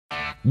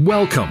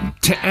Welcome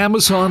to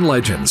Amazon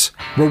Legends,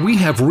 where we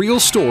have real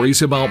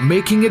stories about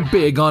making it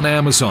big on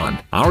Amazon.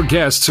 Our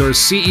guests are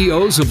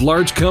CEOs of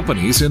large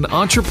companies and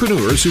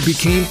entrepreneurs who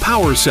became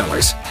power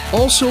sellers,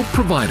 also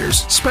providers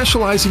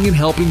specializing in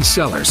helping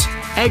sellers,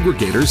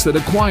 aggregators that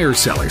acquire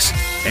sellers,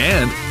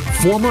 and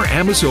former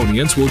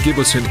Amazonians will give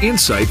us an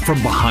insight from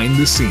behind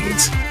the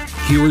scenes.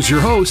 Here is your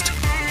host,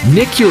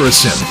 Nick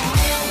Urison.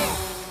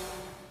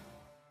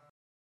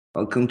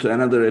 Welcome to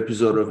another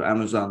episode of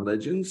Amazon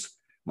Legends.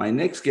 My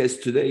next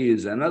guest today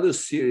is another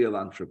serial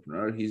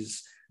entrepreneur.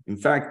 In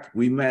fact,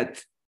 we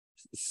met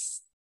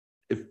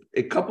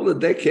a couple of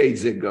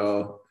decades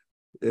ago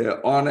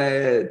on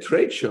a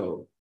trade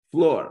show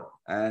floor.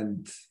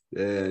 And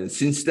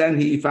since then,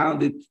 he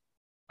founded,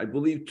 I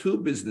believe, 2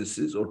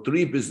 businesses or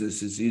 3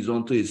 businesses. He's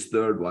on to his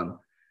 3rd one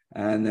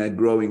and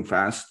growing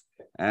fast.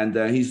 And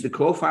he's the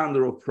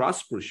co-founder of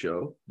Prosper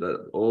Show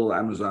that all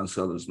Amazon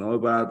sellers know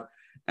about,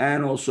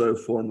 and also a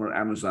former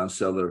Amazon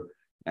seller.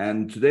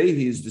 And today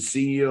he's the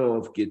CEO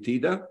of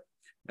Getida.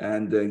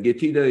 And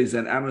Getida is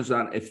an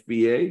Amazon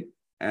FBA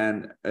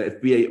and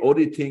FBA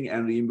auditing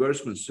and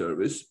reimbursement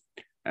service.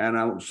 And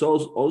I'm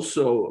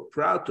also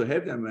proud to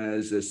have them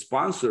as a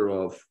sponsor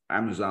of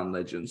Amazon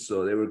Legends.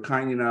 So they were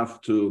kind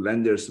enough to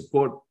lend their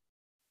support.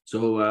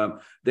 So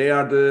they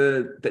are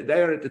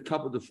at the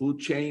top of the food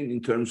chain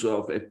in terms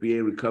of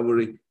FBA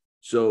recovery.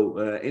 So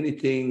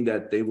anything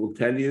that they will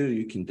tell you,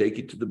 you can take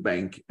it to the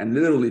bank, and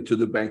literally to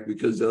the bank,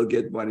 because they'll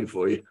get money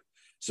for you.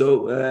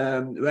 So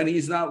when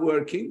he's not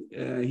working,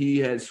 he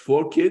has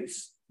 4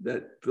 kids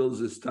that fills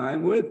his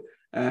time with,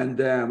 and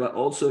but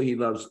also he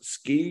loves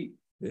ski,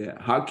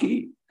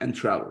 hockey, and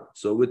travel.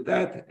 So with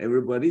that,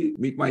 everybody,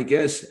 meet my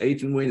guest,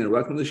 Eytan Wiener.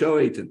 Welcome to the show,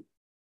 Eytan.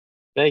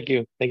 Thank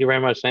you. Thank you very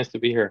much. Nice to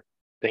be here.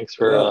 Thanks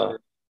for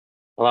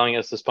allowing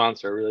us to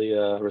sponsor. Really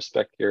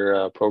respect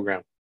your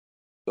program.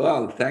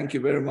 Well, thank you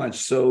very much.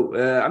 So,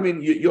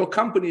 your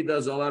company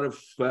does a lot of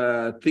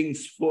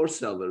things for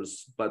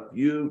sellers, but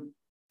you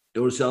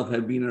yourself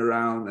have been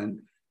around,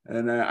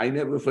 and I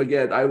never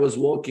forget, I was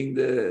walking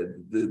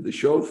the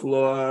show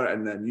floor,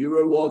 and then you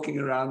were walking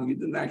around. You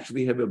didn't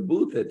actually have a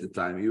booth at the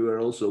time. You were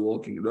also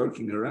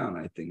lurking around,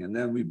 I think, and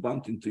then we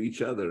bumped into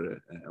each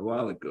other a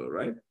while ago,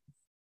 right?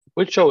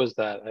 Which show was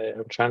that?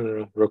 I'm trying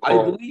to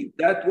recall. I believe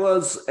that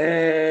was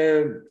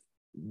a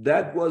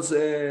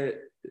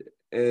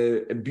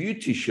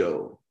beauty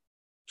show,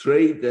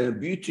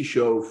 beauty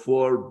show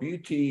for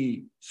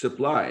beauty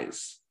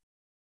supplies.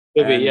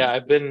 Yeah,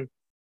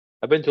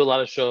 I've been to a lot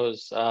of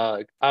shows.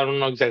 I don't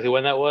know exactly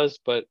when that was,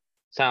 but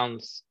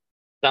sounds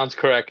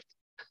correct.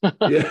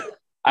 Yeah.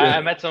 I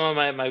met some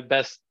of my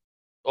best,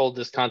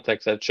 oldest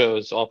contacts at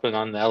shows, often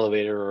on the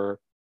elevator or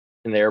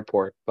in the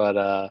airport,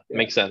 but it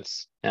makes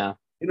sense. Yeah.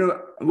 You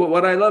know,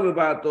 what I love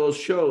about those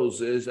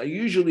shows is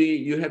usually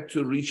you have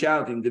to reach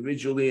out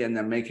individually and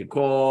then make a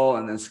call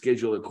and then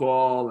schedule a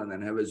call and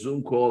then have a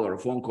Zoom call or a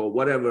phone call,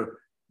 whatever.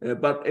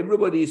 But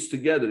everybody is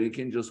together. You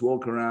can just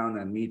walk around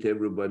and meet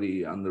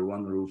everybody under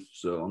one roof,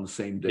 so on the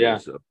same day. Yeah.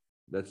 So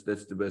that's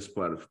the best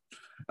part of it.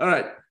 All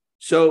right.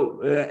 So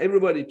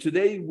everybody,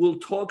 today we'll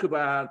talk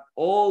about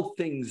all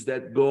things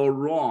that go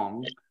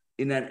wrong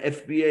in an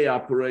FBA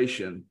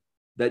operation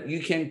that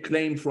you can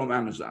claim from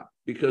Amazon,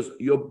 because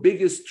your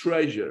biggest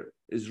treasure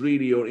is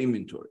really your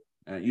inventory.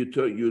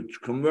 You're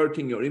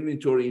converting your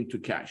inventory into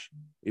cash.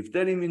 If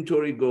that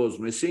inventory goes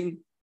missing,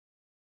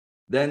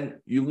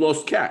 then you've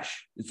lost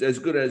cash. It's as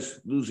good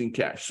as losing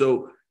cash.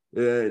 So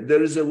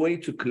there is a way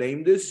to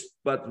claim this,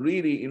 but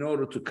really, in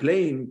order to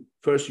claim,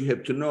 first you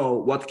have to know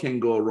what can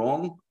go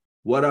wrong,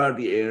 what are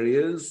the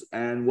areas,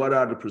 and what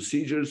are the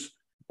procedures.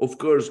 Of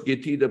course,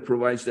 Getida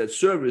provides that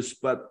service,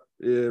 but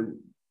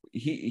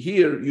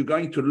here you're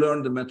going to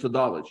learn the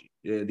methodology,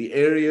 the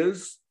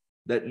areas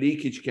that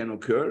leakage can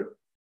occur,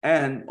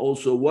 and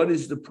also what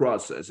is the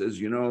process. As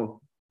you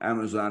know,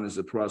 Amazon is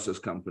a process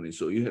company,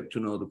 so you have to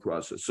know the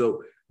process.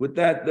 So with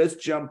that, let's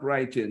jump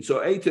right in. So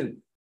Eytan,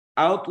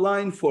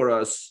 outline for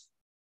us,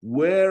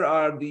 where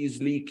are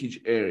these leakage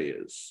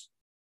areas?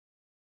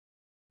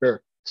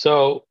 Sure.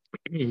 So,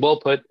 well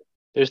put.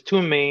 There's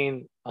 2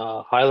 main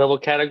high-level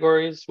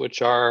categories,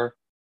 which are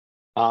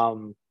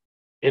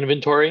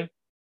inventory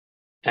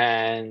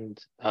and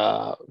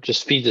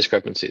just feed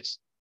discrepancies,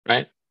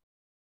 right?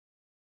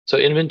 So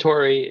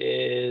inventory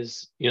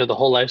is, the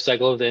whole life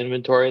cycle of the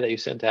inventory that you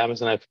send to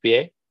Amazon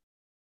FBA,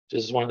 which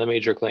is one of the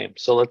major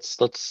claims. So let's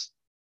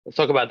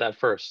talk about that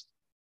first.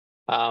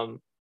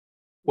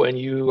 When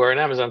you are an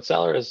Amazon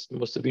seller, as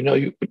most of you know,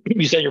 you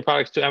send your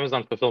products to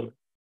Amazon fulfillment.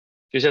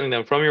 You're sending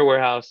them from your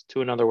warehouse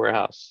to another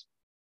warehouse.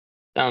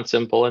 Sounds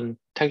simple, and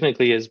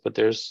technically is, but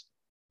there's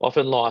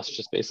often loss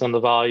just based on the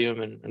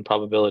volume and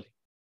probability.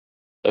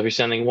 So if you're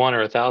sending 1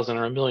 or 1,000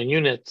 or 1,000,000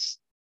 units,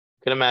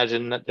 you can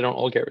imagine that they don't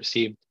all get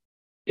received.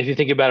 If you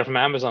think about it from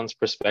Amazon's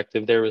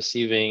perspective, they're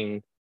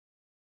receiving,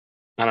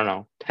 I don't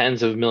know,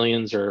 tens of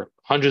millions or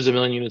hundreds of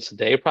million units a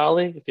day,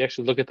 probably. If you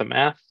actually look at the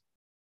math,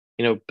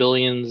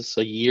 billions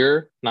a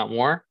year, not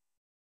more.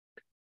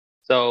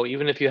 So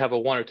even if you have a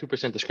 1 or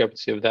 2%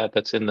 discrepancy of that,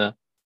 that's in the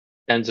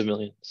tens of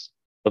millions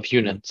of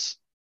units.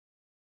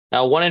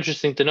 Now, one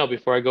interesting to know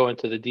before I go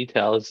into the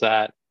detail is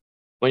that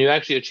when you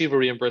actually achieve a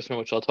reimbursement,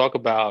 which I'll talk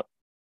about,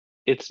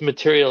 it's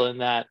material in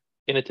that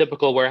in a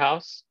typical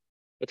warehouse,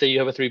 let's say you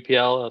have a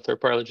 3PL, a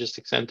third-party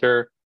logistics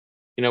center,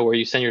 where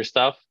you send your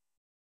stuff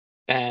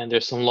and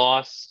there's some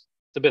loss.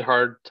 It's a bit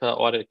hard to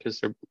audit because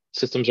their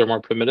systems are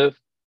more primitive.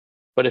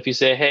 But if you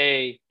say,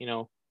 hey,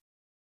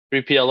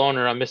 3PL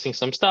owner, I'm missing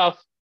some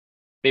stuff,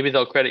 maybe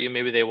they'll credit you,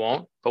 maybe they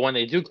won't. But when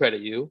they do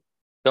credit you,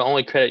 they'll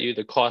only credit you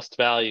the cost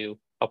value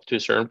up to a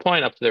certain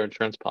point, up to their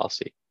insurance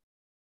policy.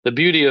 The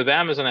beauty of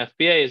Amazon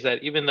FBA is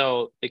that even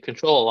though they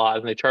control a lot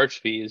and they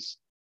charge fees,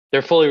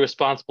 they're fully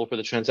responsible for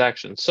the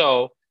transaction.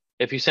 So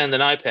if you send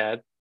an iPad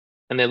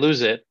and they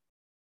lose it,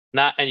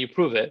 and you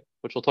prove it,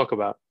 which we'll talk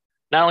about,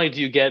 not only do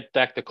you get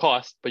back the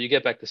cost, but you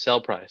get back the sale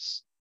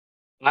price.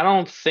 I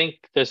don't think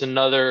there's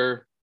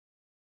another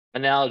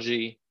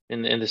analogy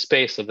in the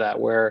space of that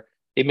where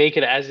they make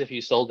it as if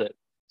you sold it.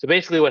 So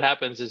basically what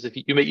happens is if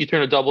you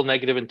turn a double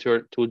negative into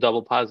a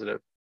double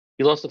positive.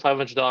 You lost a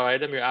 $500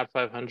 item, you're out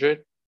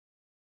 500.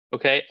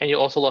 Okay, and you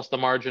also lost the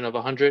margin of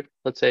 100,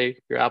 let's say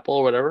your Apple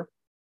or whatever.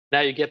 Now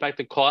you get back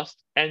the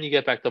cost and you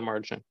get back the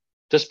margin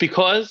just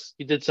because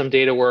you did some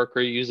data work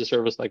or you used a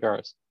service like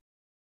ours.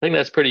 I think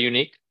that's pretty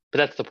unique, but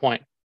that's the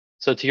point.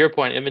 So to your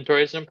point,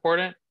 inventory is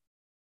important,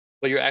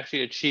 but you're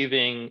actually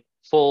achieving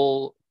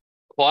full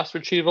cost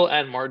retrieval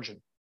and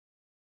margin.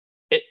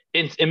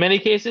 In many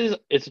cases,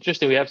 it's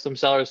interesting. We have some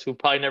sellers who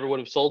probably never would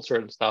have sold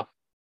certain stuff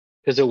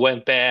because it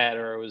went bad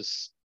or it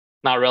was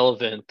not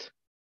relevant.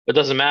 It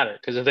doesn't matter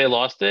because if they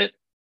lost it,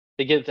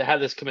 they get to have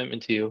this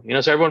commitment to you.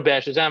 So everyone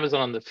bashes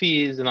Amazon on the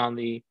fees and on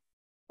the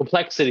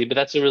complexity, but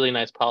that's a really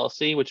nice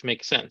policy, which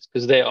makes sense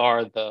because they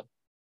are the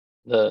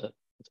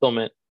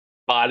fulfillment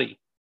body.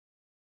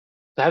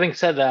 So having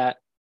said that,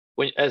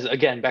 back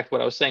to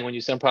what I was saying, when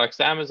you send products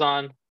to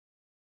Amazon,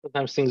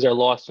 sometimes things are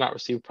lost, not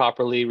received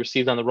properly,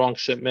 received on the wrong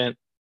shipment,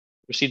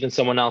 received in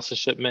someone else's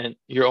shipment.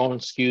 Your own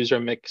SKUs are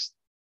mixed.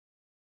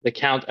 The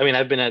count,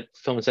 I've been at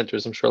fulfillment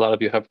centers. I'm sure a lot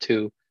of you have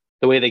too.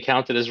 The way they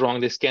count it is wrong.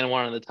 They scan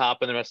one on the top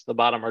and the rest of the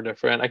bottom are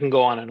different. I can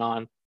go on and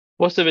on.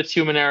 Most of it's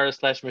human error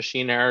 /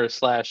 machine error /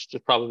 just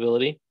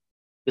probability,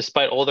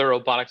 despite all their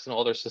robotics and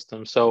all their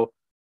systems. So,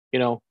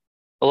 a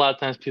lot of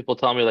times people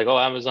tell me like, oh,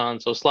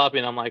 Amazon's so sloppy.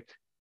 And I'm like,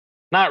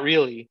 not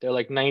really. They're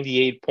like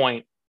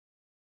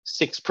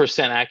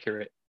 98.6%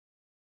 accurate,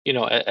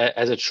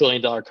 as a $1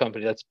 trillion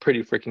company. That's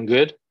pretty freaking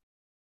good.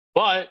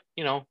 But,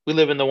 we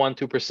live in the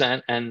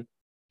 1-2%, and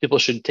people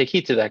should take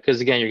heed to that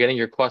because, again, you're getting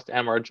your cost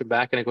and margin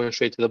back and it goes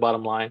straight to the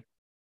bottom line.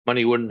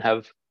 Money you wouldn't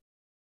have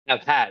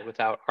had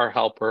without our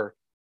help or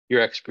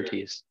your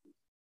expertise.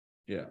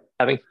 Yeah.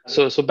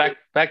 So back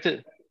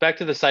to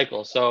the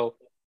cycle. So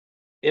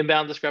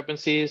inbound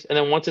discrepancies, and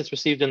then once it's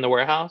received in the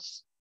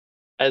warehouse,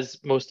 as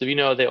most of you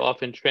know, they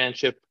often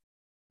transship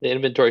the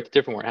inventory to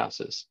different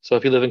warehouses. So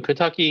if you live in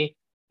Kentucky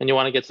and you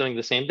want to get something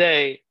the same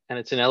day and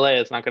it's in LA,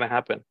 it's not going to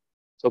happen.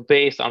 So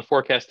based on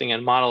forecasting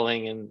and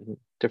modeling and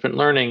different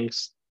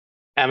learnings,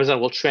 Amazon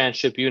will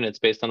transship units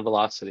based on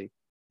velocity.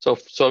 So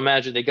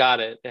imagine they got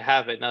it, they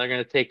have it. Now they're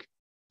going to take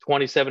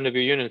 27 of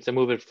your units and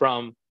move it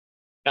from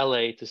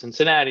LA to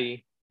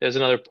Cincinnati. There's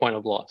another point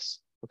of loss.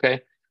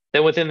 Okay.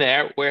 Then within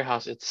the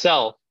warehouse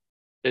itself,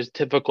 there's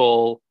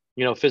typical,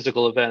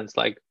 physical events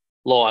like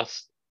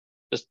lost,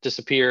 just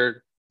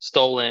disappeared,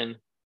 stolen,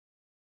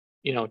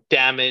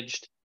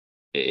 damaged.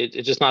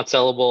 It's just not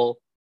sellable.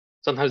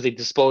 Sometimes they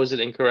dispose it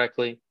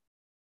incorrectly.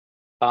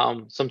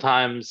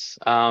 Sometimes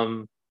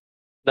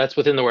that's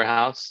within the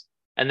warehouse.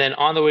 And then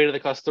on the way to the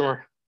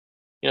customer,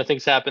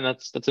 things happen.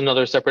 That's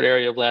another separate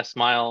area of last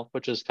mile,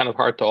 which is kind of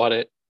hard to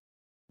audit.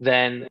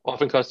 Then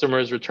often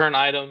customers return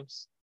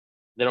items.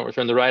 They don't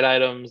return the right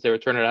items. They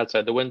return it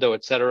outside the window,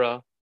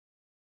 etc.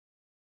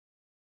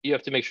 You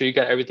have to make sure you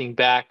got everything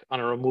back on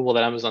a removal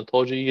that Amazon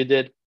told you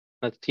did.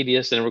 That's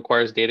tedious and it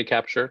requires data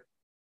capture.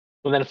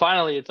 And then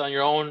finally, it's on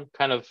your own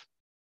kind of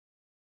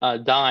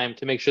dime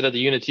to make sure that the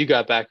units you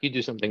got back, you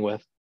do something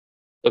with.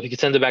 So if you could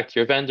send it back to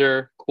your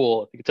vendor,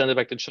 cool. If you could send it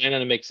back to China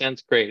and it makes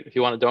sense, great. If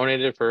you want to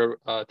donate it for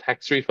a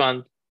tax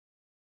refund,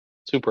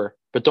 super.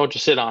 But don't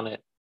just sit on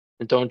it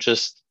and don't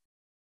just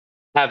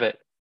have it.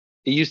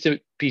 It used to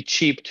be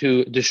cheap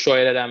to destroy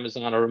it at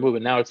Amazon or remove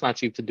it. Now it's not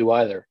cheap to do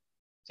either.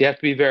 So you have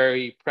to be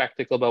very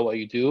practical about what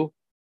you do, or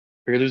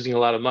you're losing a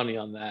lot of money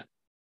on that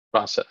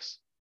process.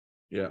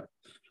 Yeah,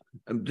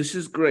 this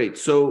is great.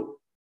 So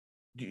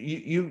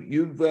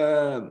you've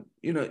been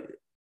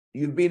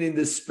in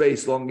this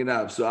space long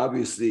enough, so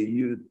obviously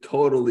you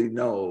totally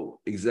know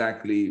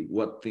exactly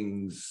what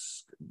can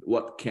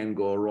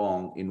go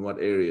wrong in what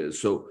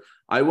areas. So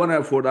I want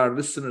to, for our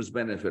listeners'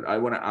 benefit, I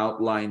want to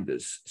outline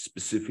this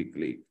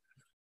specifically.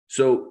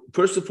 So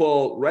first of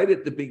all, right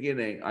at the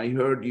beginning, I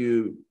heard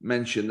you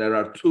mention there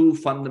are two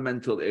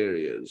fundamental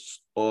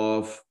areas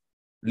of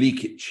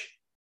leakage.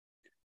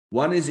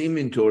 One is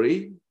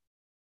inventory,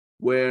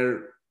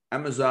 where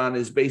Amazon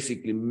is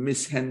basically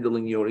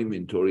mishandling your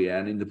inventory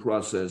and in the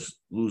process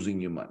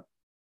losing your money.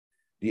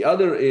 The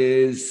other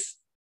is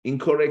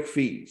incorrect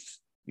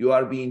fees. You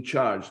are being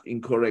charged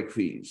incorrect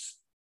fees.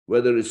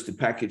 whether it's the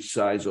package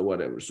size or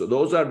whatever. So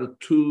those are the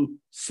two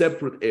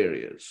separate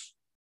areas.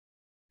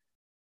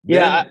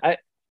 Yeah, Then,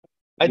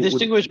 I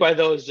distinguish by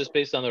those just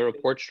based on the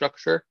report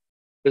structure,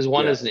 because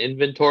one is an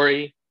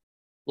inventory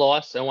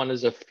loss and one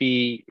is a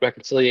fee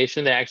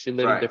reconciliation. They actually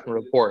live in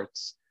different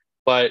reports,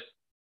 but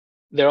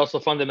they're also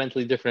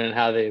fundamentally different in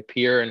how they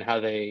appear and how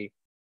they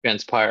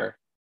transpire.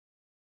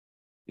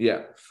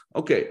 Yeah.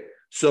 Okay.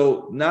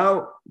 So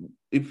now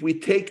if we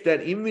take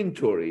that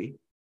inventory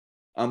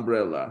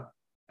umbrella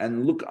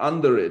and look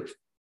under it,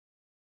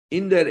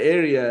 in that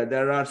area,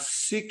 there are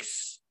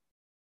 6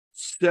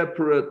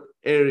 separate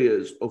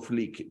areas of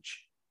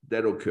leakage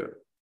that occur.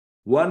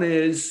 One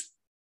is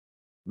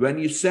when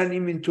you send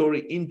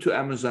inventory into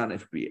Amazon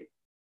FBA.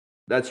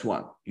 That's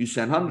one. You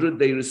send 100,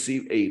 they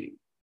receive 80.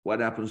 What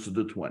happens to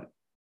the 20?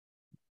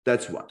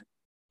 That's one.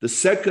 The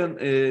second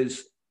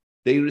is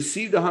they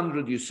receive the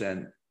 100 you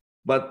send,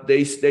 but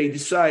they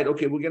decide,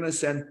 okay, we're going to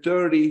send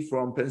 30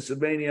 from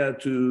Pennsylvania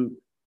to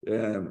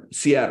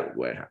Seattle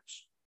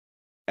warehouse.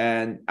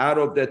 And out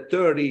of that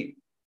 30,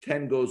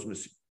 10 goes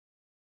missing.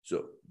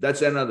 So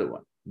that's another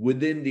one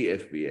within the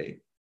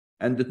FBA.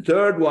 And the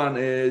third one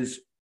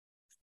is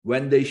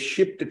when they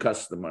ship the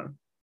customer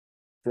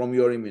from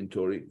your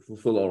inventory for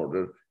full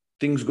order,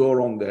 things go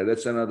wrong there.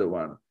 That's another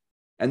one.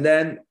 And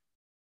then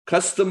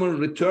customer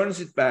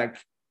returns it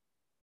back.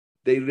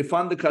 They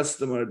refund the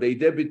customer, they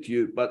debit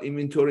you, but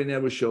inventory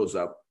never shows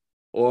up,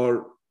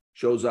 or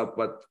shows up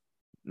but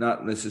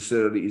not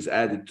necessarily is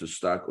added to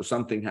stock, or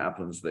something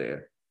happens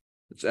there.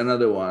 It's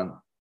another one.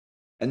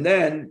 And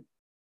then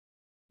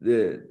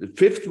the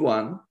fifth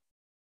one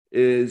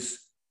is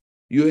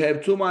you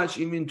have too much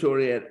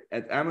inventory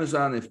at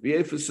Amazon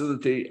FBA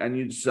facility and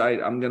you decide,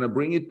 I'm going to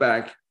bring it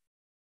back.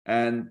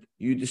 And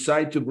you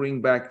decide to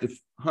bring back the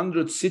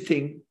 100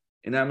 sitting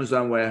in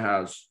Amazon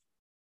warehouse.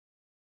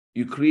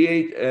 You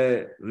create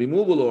a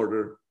removal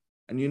order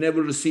and you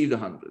never receive the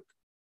 100.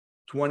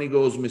 20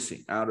 goes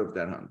missing out of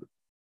that 100.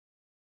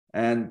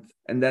 And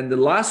then the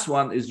last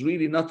one is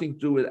really nothing to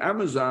do with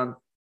Amazon,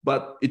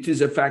 but it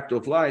is a fact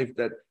of life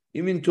that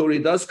inventory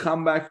does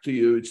come back to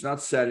you. It's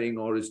not selling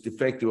or it's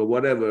defective or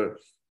whatever.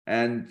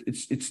 And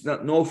it's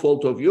not no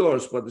fault of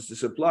yours, but it's the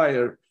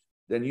supplier.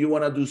 Then you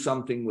want to do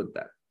something with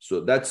that.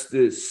 So that's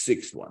the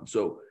sixth one.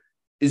 So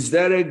is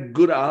there a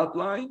good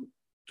outline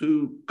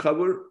to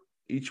cover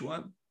each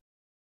one?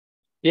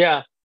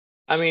 Yeah.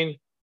 I mean,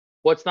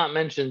 what's not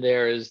mentioned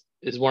there is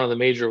one of the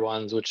major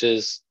ones, which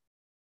is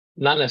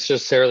not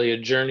necessarily a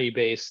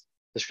journey-based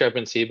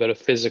discrepancy, but a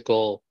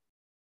physical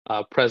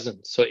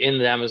presence. So in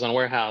the Amazon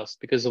warehouse,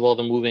 because of all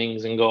the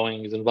movings and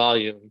goings and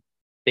volume,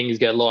 things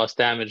get lost,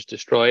 damaged,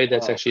 destroyed.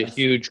 That's actually a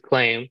huge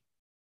claim.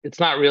 It's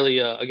not really,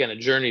 again, a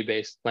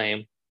journey-based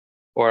claim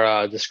or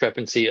a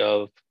discrepancy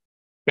of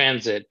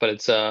transit, but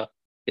it's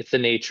the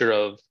nature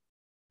of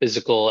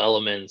physical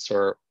elements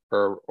or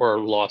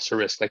loss or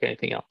risk like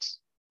anything else.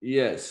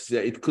 Yes,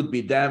 it could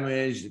be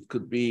damaged. It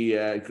could be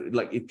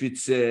like if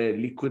it's a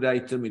liquid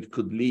item, it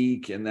could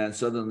leak, and then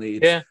suddenly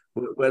it's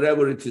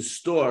wherever it is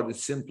stored, it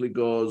simply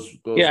goes.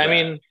 Yeah, bad. I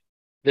mean,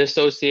 the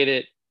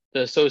associate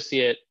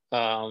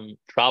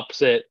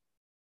drops it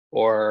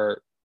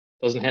or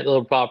doesn't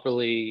handle it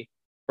properly,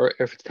 or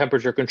if it's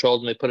temperature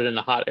controlled and they put it in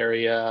a hot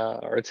area,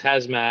 or it's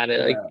hazmat,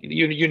 like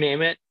you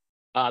name it.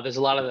 There's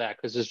a lot of that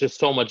because there's just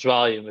so much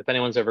volume. If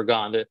anyone's ever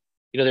gone,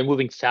 they're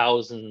moving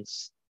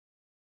thousands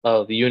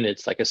of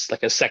units like a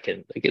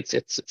second. Like it's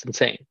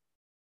insane.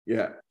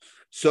 Yeah.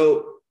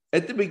 So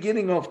at the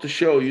beginning of the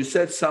show, you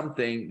said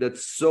something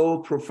that's so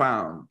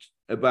profound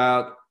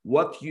about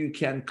what you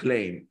can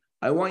claim.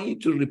 I want you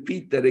to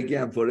repeat that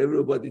again for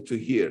everybody to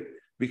hear,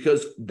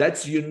 because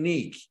that's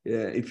unique.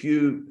 If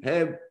you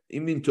have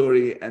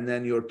inventory and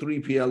then your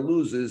 3PL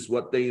loses,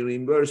 what they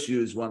reimburse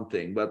you is one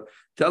thing. But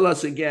tell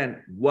us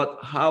again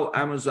how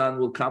Amazon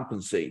will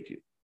compensate you.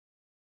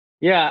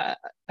 Yeah,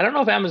 I don't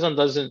know if Amazon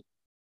doesn't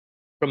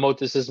promote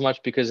this as much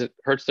because it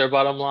hurts their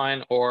bottom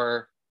line,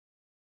 or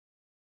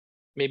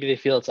maybe they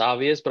feel it's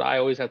obvious, but I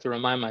always have to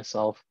remind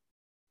myself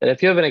that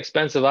if you have an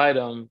expensive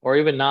item, or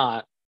even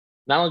not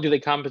only do they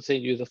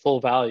compensate you the full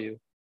value,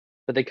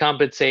 but they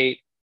compensate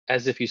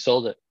as if you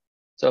sold it.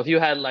 So if you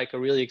had like a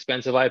really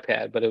expensive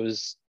iPad, but it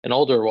was an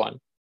older one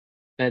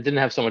and it didn't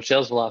have so much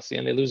sales velocity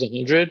and they lose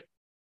 100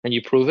 and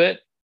you prove it,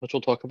 which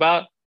we'll talk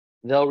about,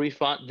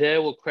 they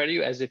will credit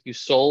you as if you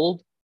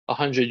sold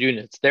 100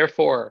 units.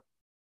 Therefore,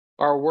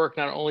 our work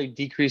not only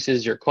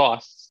decreases your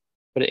costs,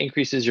 but it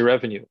increases your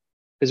revenue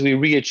because we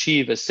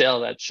re-achieve a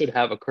sale that should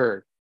have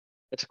occurred.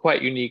 It's a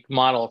quite unique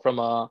model from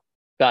a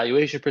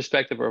valuation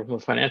perspective or from a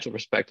financial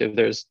perspective.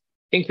 There's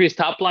increased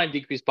top line,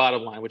 decreased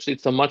bottom line, which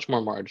leads to much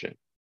more margin.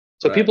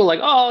 So people are like,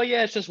 oh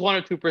yeah, it's just 1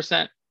 or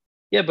 2%.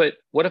 Yeah, but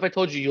what if I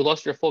told you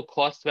lost your full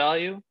cost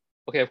value?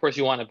 Okay, of course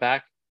you want it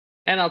back.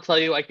 And I'll tell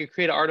you, I could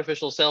create an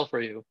artificial sale for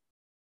you.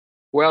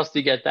 Where else do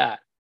you get that?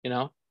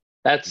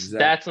 That's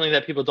something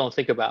that people don't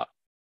think about.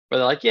 Where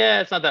they're like,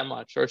 yeah, it's not that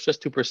much, or it's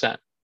just 2%.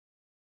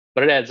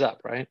 But it adds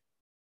up, right?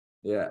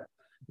 Yeah.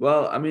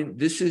 Well, I mean,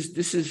 this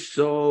is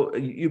so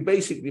you're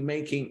basically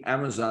making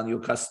Amazon your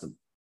customer.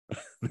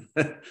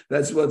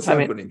 That's what's I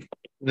mean, happening.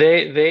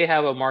 they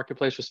have a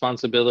marketplace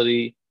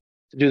responsibility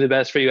to do the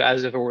best for you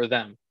as if it were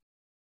them.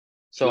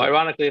 So Sure.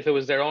 ironically, if it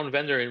was their own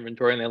vendor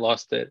inventory and they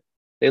lost it,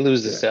 they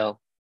lose the Yeah,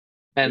 sale.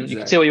 And you can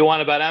say exactly. what you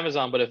want about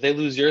Amazon, but if they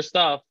lose your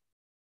stuff,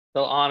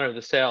 they'll honor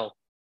the sale.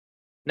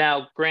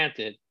 Now,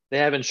 granted, they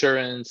have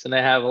insurance and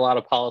they have a lot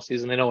of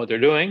policies and they know what they're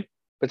doing,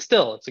 but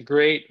still, it's a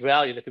great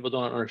value that people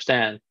don't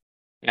understand.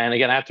 And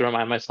again, I have to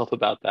remind myself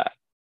about that.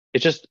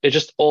 It's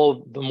just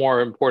all the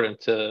more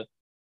important to,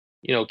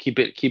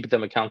 keep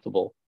them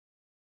accountable.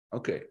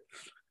 Okay.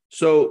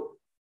 So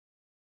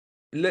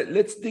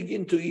let's dig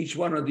into each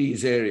one of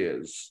these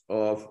areas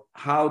of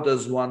how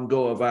does one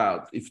go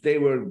about, if they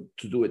were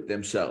to do it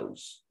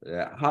themselves,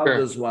 how Sure.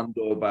 does one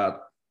go about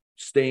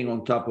staying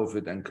on top of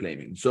it and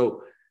claiming?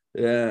 So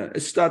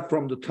let's start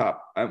from the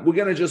top. We're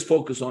going to just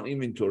focus on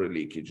inventory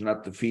leakage,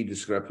 not the fee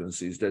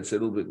discrepancies. That's a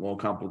little bit more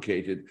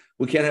complicated.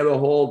 We can have a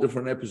whole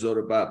different episode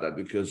about that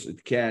because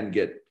it can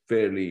get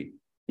fairly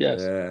Yes.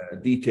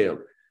 detailed.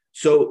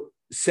 So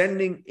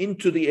sending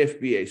into the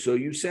FBA. So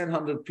you send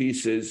 100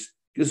 pieces,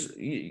 because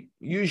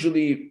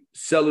usually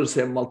sellers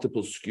have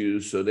multiple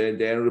SKUs, so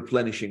they're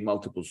replenishing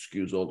multiple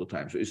SKUs all the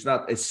time. So it's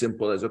not as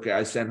simple as, okay,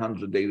 I send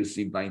 100, they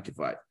receive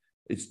 95.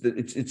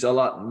 It's a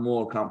lot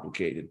more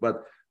complicated.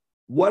 But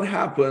what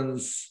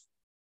happens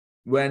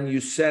when you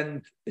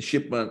send a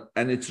shipment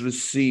and it's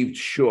received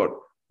short?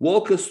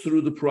 Walk us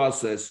through the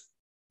process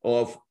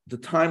of the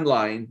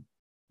timeline,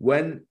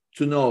 when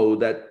to know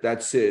that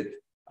that's it,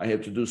 I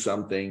have to do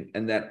something,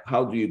 and then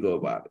how do you go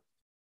about it?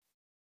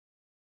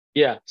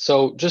 Yeah.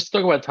 So just to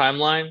talk about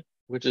timeline,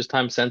 which is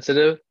time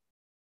sensitive.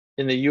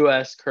 In the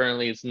US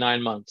currently it's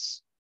 9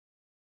 months.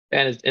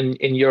 And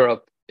in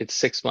Europe, it's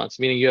 6 months,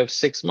 meaning you have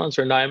 6 months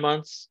or 9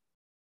 months,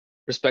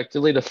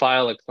 respectively, to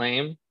file a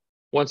claim.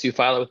 Once you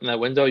file it within that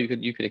window, you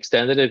could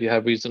extend it if you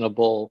have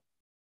reasonable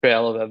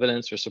trail of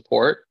evidence or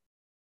support.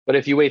 But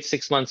if you wait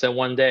 6 months and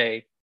one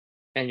day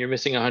and you're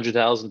missing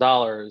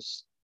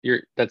 $100,000,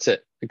 that's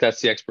it. Like,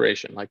 that's the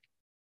expiration. Like,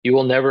 you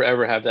will never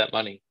ever have that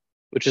money.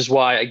 Which is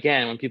why,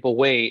 again, when people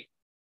wait,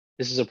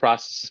 this is a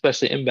process,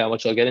 especially inbound,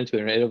 which I'll get into.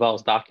 It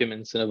involves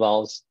documents, it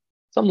involves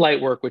some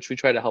light work, which we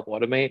try to help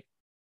automate.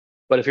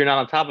 But if you're not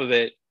on top of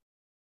it,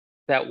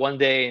 that one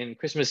day in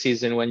Christmas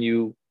season when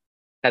you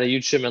had a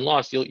huge shipment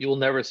loss, you will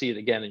never see it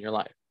again in your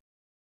life.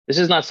 This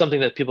is not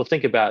something that people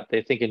think about.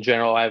 They think in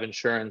general, I have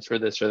insurance for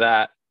this or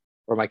that,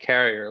 or my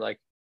carrier. Like,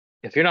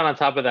 if you're not on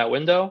top of that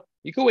window,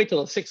 you can wait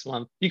till the 6th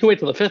month, you can wait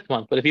till the 5th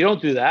month. But if you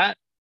don't do that,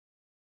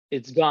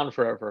 it's gone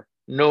forever.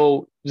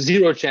 No,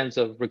 zero chance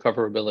of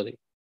recoverability.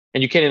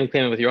 And you can't even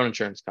claim it with your own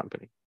insurance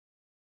company.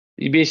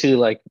 You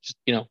basically just,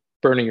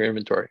 burning your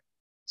inventory.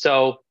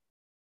 So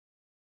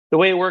the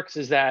way it works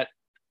is that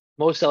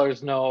most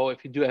sellers know,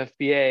 if you do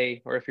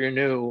FBA or if you're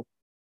new,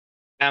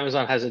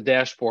 Amazon has a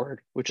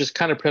dashboard, which is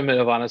kind of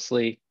primitive,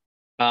 honestly.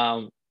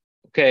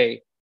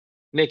 Okay,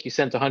 Nick, you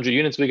sent 100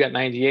 units. We got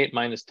 98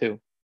 minus 2.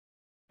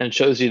 And it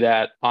shows you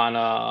that on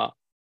a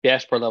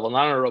dashboard level,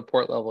 not on a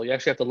report level. You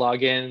actually have to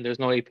log in. There's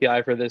no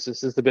API for this.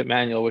 This is a bit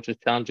manual, which is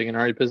challenging in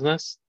our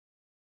business.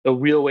 The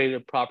real way to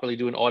properly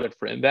do an audit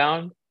for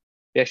inbound,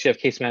 we actually have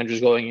case managers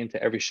going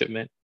into every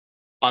shipment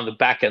on the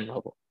back end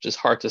level, which is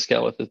hard to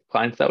scale with the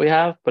clients that we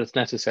have, but it's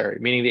necessary.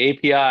 Meaning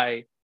the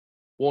API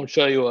won't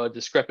show you a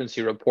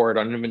discrepancy report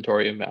on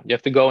inventory inbound. You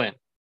have to go in.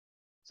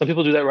 Some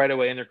people do that right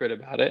away and they're good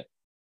about it.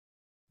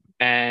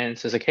 And it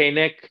says like, hey,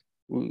 Nick,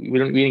 we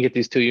didn't get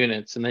these 2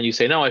 units. And then you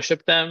say, no, I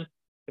shipped them.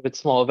 If it's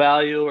small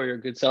value or you're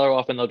a good seller,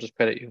 often they'll just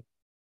credit you.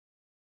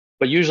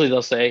 But usually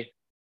they'll say,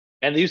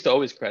 and they used to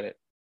always credit,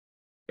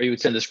 or you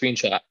would send a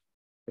screenshot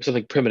or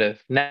something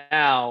primitive.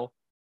 Now,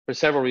 for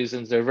several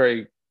reasons, they're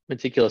very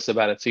meticulous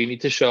about it. So you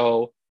need to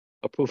show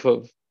a proof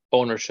of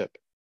ownership.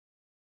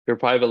 If you're a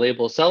private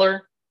label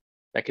seller,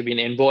 that could be an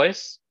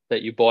invoice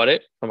that you bought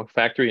it from a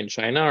factory in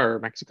China or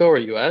Mexico or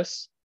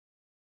US,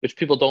 which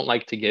people don't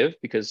like to give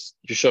because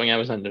you're showing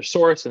Amazon their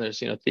source, and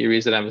there's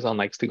theories that Amazon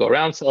likes to go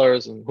around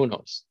sellers, and who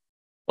knows.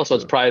 Also,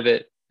 it's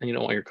private and you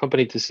don't want your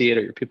company to see it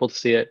or your people to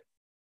see it.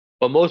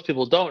 What most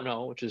people don't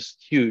know, which is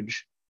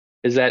huge,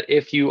 is that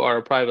if you are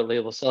a private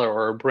label seller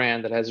or a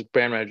brand that has a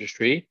brand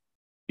registry,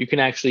 you can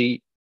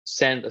actually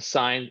send a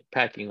signed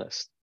packing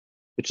list,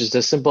 which is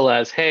as simple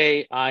as,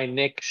 hey, I,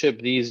 Nick,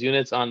 shipped these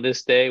units on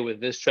this day with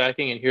this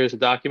tracking, and here's a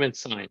document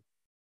signed.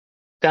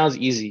 Sounds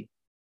easy.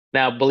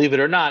 Now, believe it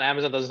or not,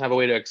 Amazon doesn't have a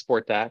way to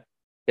export that.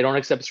 They don't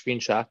accept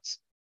screenshots.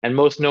 And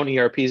most known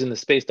ERPs in the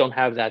space don't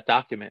have that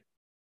document.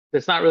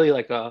 It's not really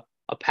like a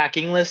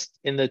packing list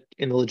in the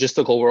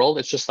logistical world.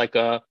 It's just like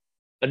a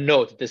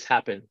note that this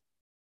happened.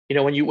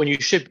 When you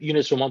ship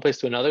units from one place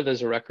to another,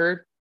 there's a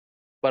record.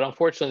 But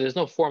unfortunately, there's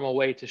no formal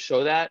way to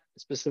show that,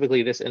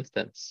 specifically this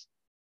instance.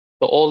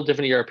 So all the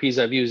different ERPs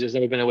I've used, there's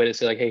never been a way to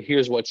say, like, hey,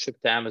 here's what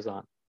shipped to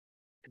Amazon.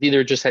 It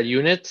either just had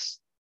units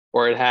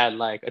or it had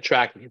like a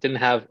tracking. It didn't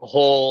have a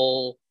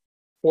whole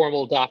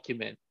formal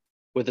document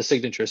with a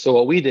signature. So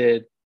what we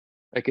did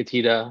at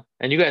Katita,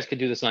 and you guys could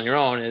do this on your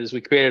own, is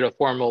we created a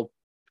formal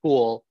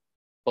tool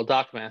called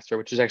DocMaster,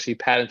 which is actually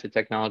patented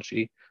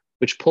technology,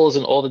 which pulls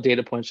in all the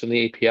data points from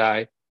the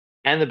API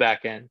and the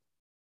backend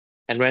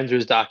and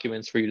renders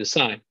documents for you to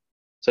sign.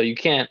 So you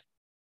can't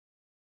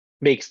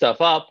make stuff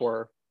up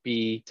or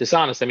be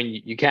dishonest. I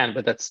mean, you can,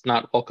 but that's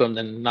not welcome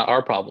and not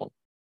our problem.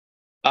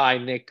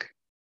 Nick,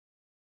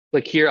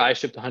 click here, I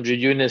shipped 100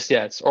 units,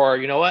 yes. Or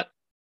you know what?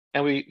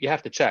 And you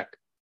have to check.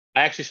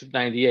 I actually shipped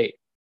 98,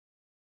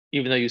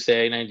 even though you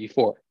say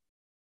 94.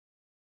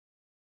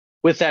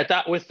 With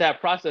that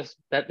process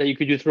that you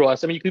could do through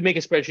us, I mean, you could make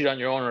a spreadsheet on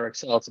your own or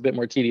Excel. It's a bit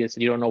more tedious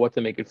and you don't know what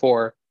to make it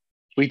for.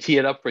 We tee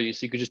it up for you.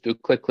 So you could just do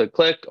click, click,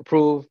 click,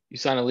 approve. You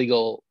sign a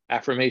legal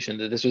affirmation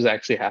that this was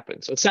actually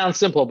happening. So it sounds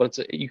simple, but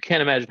you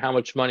can't imagine how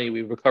much money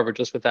we've recovered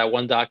just with that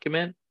one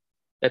document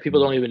that people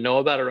don't even know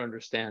about or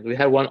understand. We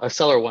had a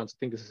seller once, I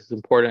think this is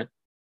important,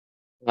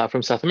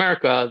 from South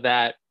America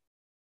that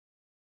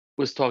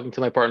was talking to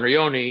my partner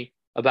Yoni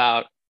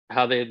about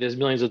how there's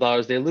millions of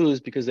dollars they lose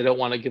because they don't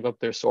want to give up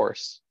their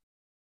source.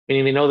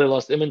 Meaning they know they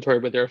lost inventory,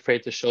 but they're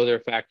afraid to show their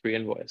factory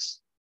invoice.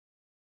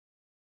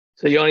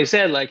 So Yoni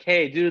said, like,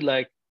 hey, dude,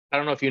 like, I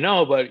don't know if you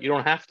know, but you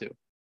don't have to.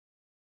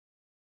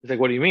 He's like,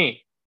 what do you mean?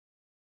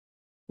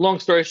 Long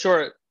story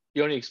short,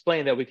 Yoni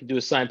explained that we could do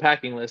a signed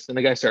packing list, and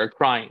the guy started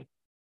crying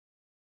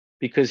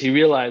because he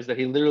realized that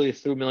he literally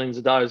threw millions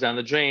of dollars down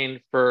the drain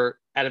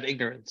out of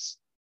ignorance.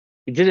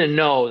 He didn't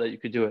know that you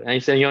could do it.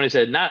 And Yoni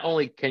said, not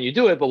only can you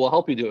do it, but we'll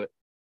help you do it.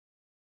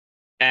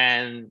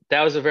 And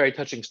that was a very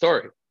touching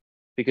story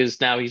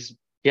because now he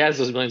has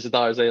those millions of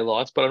dollars that he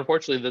lost, but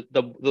unfortunately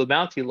the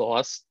amount he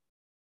lost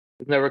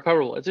is never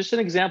recoverable. It's just an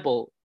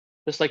example,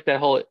 just like that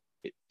whole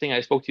thing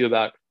I spoke to you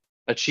about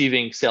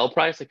achieving sale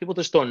price. Like people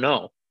just don't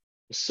know.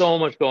 There's so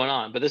much going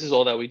on, but this is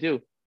all that we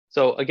do.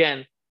 So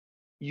again,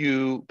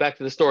 back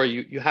to the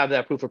story, you have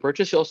that proof of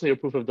purchase. You also need a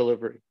proof of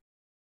delivery.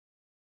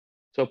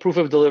 So proof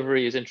of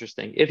delivery is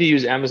interesting. If you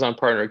use Amazon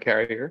Partner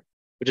Carrier,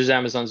 which is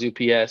Amazon's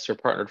UPS or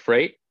Partnered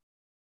Freight,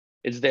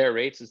 it's their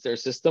rates, it's their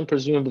system.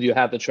 Presumably you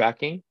have the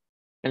tracking.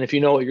 And if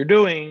you know what you're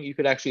doing, you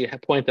could actually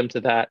point them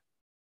to that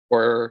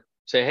or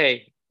say,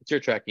 hey, it's your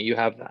tracking, you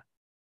have that.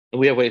 And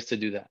we have ways to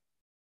do that.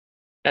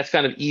 That's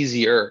kind of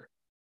easier.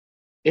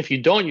 If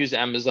you don't use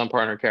Amazon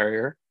Partner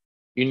Carrier,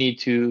 you need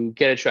to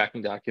get a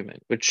tracking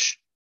document, which,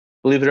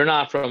 believe it or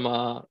not, from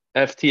a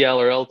FTL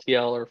or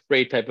LTL or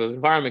freight type of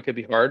environment could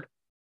be hard.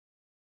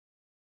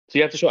 So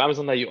you have to show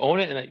Amazon that you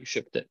own it and that you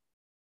shipped it.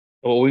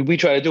 And what we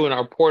try to do in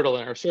our portal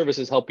and our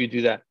services help you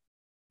do that.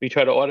 We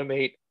try to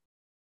automate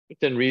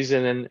within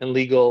reason and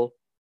legal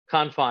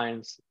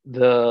confines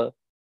the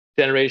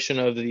generation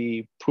of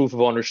the proof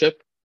of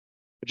ownership,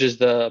 which is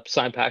the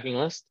signed packing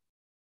list.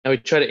 And we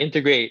try to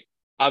integrate,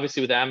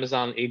 obviously, with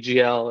Amazon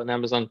AGL and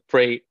Amazon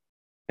Freight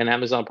and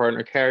Amazon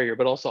Partner Carrier,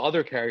 but also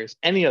other carriers,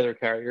 any other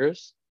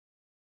carriers.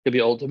 It could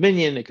be Old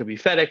Dominion, it could be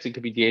FedEx, it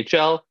could be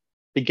DHL,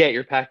 to get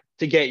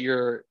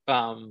your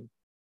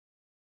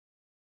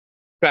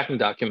tracking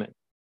document.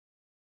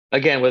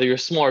 Again, whether you're a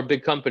small or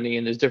big company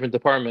and there's different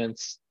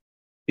departments,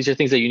 these are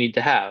things that you need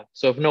to have.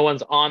 So if no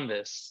one's on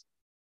this,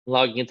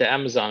 logging into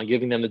Amazon and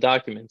giving them the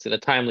documents in a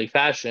timely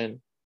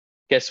fashion,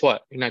 guess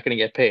what? You're not going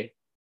to get paid.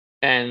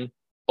 And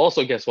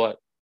also, guess what?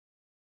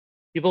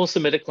 People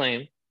submit a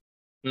claim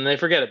and they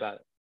forget about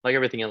it, like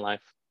everything in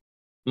life.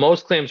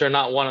 Most claims are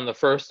not won on the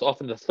first,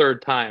 often the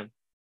third time.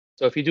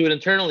 So if you do it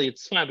internally,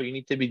 it's fine, but you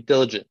need to be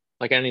diligent,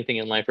 like anything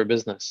in life or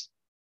business.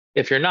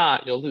 If you're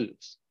not, you'll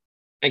lose.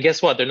 And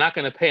guess what? They're not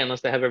going to pay unless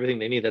they have everything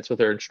they need. That's what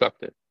they're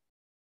instructed.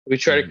 We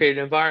try to create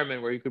an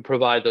environment where you could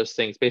provide those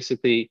things.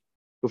 Basically,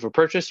 proof of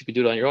purchase, you could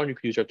do it on your own. You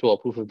could use our tool,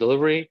 proof of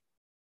delivery.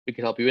 We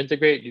could help you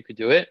integrate. You could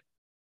do it.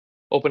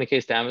 Open a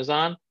case to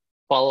Amazon.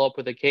 Follow up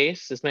with a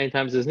case as many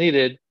times as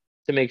needed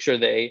to make sure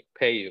they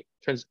pay you.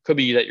 Could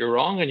be that you're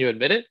wrong and you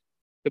admit it.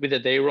 Could be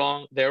that they're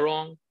wrong,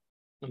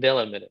 and they'll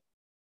admit it.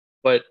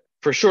 But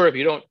for sure, if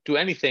you don't do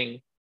anything,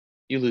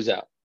 you lose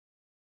out.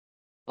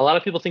 A lot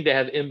of people think they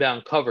have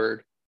inbound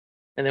covered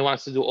and they want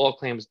us to do all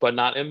claims, but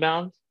not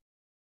inbound.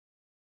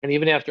 And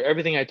even after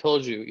everything I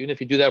told you, even if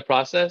you do that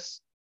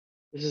process,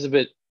 this is a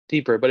bit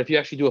deeper. But if you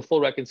actually do a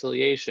full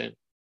reconciliation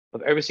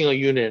of every single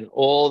unit and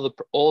all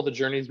the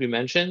journeys we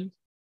mentioned,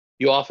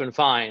 you often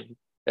find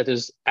that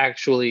there's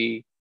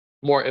actually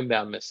more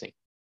inbound missing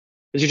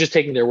because you're just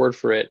taking their word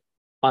for it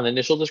on the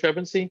initial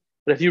discrepancy.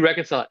 But if you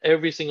reconcile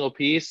every single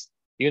piece,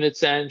 unit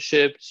sent,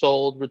 shipped,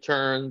 sold,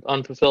 returned,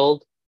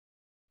 unfulfilled,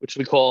 which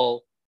we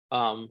call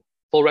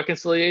full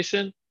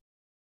reconciliation,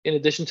 in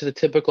addition to the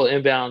typical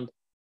inbound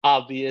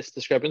obvious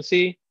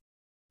discrepancy,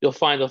 you'll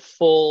find a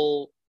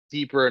full,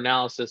 deeper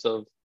analysis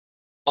of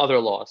other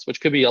loss, which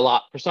could be a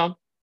lot for some.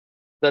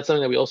 That's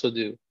something that we also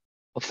do,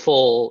 a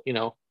full,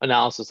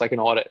 analysis, like an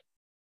audit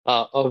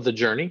of the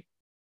journey.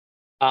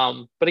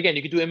 But again,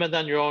 you can do inbound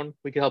on your own.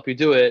 We can help you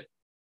do it.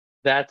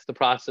 That's the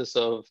process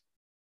of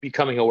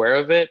becoming aware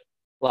of it,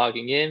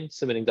 logging in,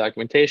 submitting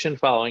documentation,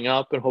 following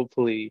up, and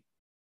hopefully,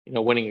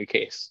 winning a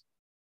case.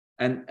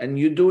 And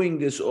you're doing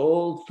this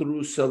all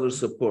through seller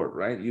support,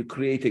 right? You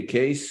create a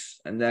case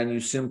and then you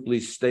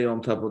simply stay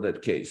on top of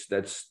that case.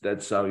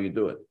 That's how you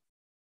do it.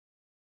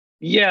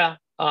 Yeah.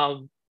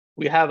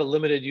 we have a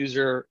limited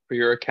user for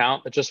your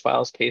account that just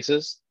files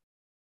cases,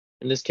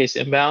 in this case,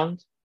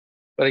 inbound.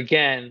 But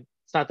again,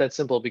 it's not that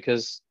simple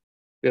because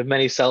we have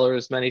many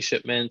sellers, many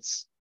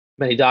shipments,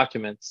 many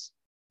documents.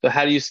 So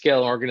how do you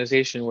scale an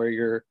organization where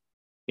you're,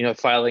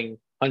 filing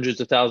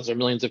hundreds of thousands or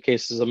millions of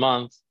cases a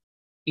month,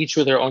 each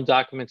with their own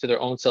document to their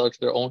own seller, to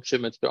their own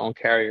shipment, to their own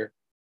carrier?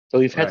 So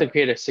we've had to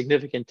create a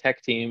significant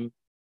tech team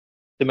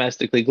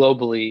domestically,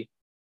 globally,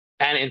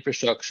 and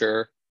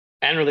infrastructure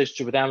and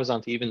relationship with Amazon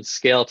to even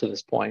scale to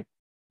this point.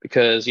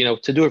 Because,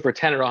 to do it for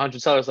 10 or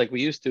 100 sellers like we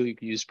used to, you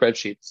could use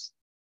spreadsheets.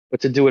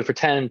 But to do it for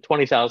 10,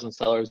 20,000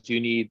 sellers, you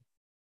need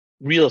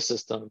real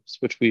systems,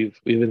 which we've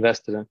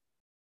invested in.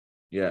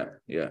 Yeah.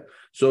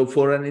 So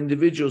for an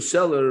individual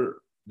seller,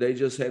 they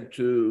just have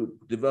to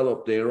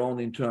develop their own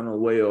internal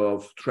way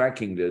of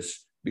tracking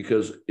this,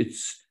 because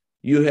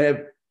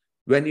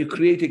when you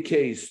create a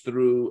case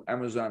through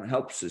Amazon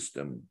Help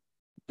System,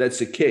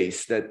 that's a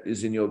case that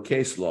is in your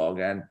case log,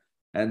 and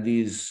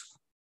these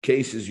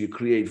cases you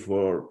create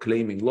for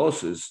claiming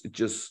losses,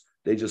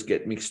 they just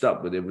get mixed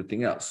up with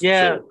everything else.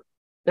 Yeah,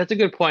 that's a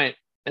good point.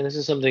 And this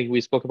is something we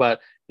spoke about.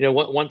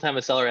 One time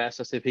a seller asked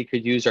us if he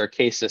could use our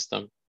case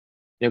system,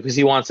 because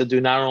he wants to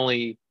do not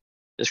only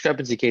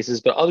discrepancy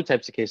cases, but other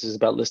types of cases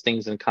about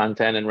listings and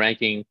content and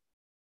ranking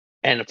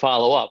and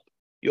follow up.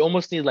 You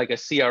almost need like a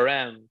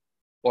CRM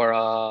or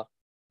a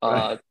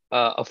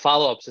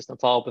follow-up system,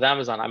 follow up with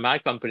Amazon. On my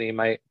company,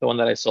 the one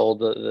that I sold,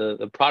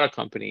 the product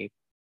company,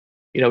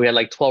 we had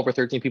like 12 or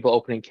 13 people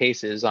opening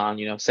cases on,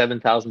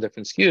 7,000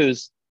 different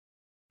SKUs.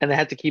 And they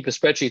had to keep a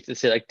spreadsheet to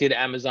say, like, did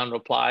Amazon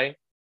reply?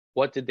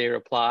 What did they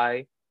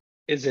reply?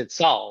 Is it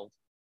solved?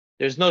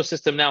 There's no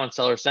system now in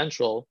Seller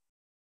Central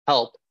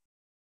Help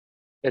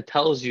that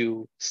tells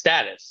you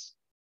status.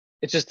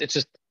 It's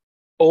just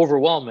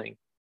overwhelming.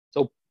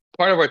 So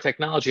part of our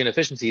technology and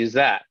efficiency is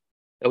that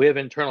we have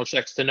internal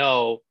checks to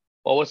know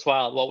what was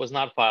filed, what was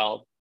not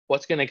filed,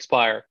 what's going to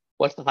expire,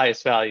 what's the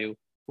highest value,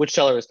 which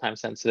seller is time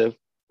sensitive,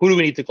 who do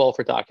we need to call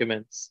for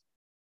documents,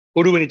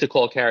 who do we need to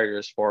call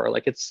carriers for?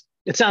 Like it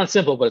sounds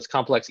simple, but it's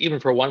complex, even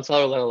for one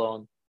seller, let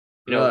alone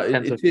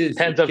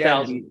tens of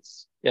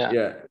thousands.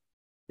 Yeah,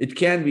 it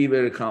can be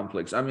very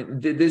complex. I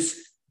mean,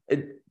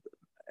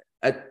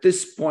 at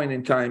this point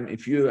in time,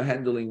 if you're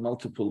handling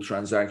multiple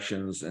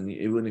transactions, and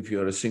even if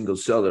you're a single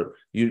seller,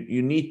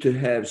 you need to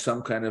have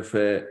some kind of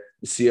a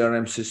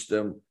CRM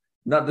system,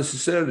 not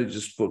necessarily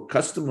just for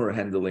customer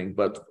handling,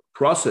 but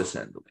process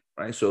handling,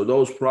 right? So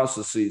those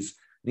processes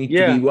need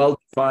to be well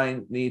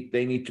defined.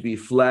 They need to be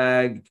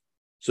flagged.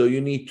 So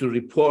you need to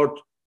report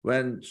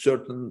when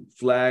certain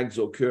flags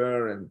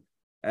occur, and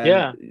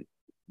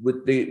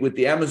with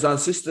the Amazon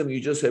system, you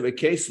just have a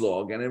case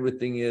log and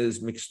everything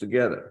is mixed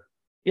together.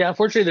 Yeah,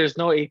 unfortunately, there's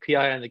no API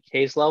on the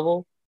case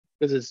level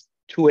because it's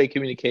two-way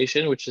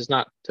communication, which is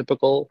not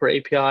typical for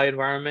API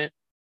environment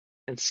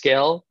and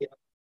scale. Yeah.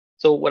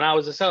 So when I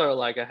was a seller,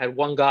 like I had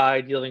one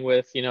guy dealing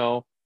with,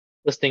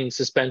 listing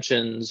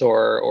suspensions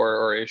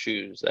or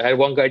issues. I had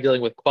one guy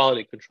dealing with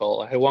quality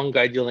control. I had one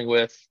guy dealing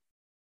with,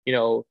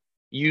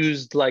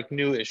 used like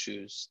new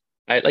issues.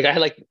 I had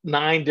like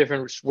 9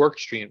 different work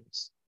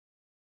streams,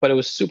 but it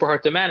was super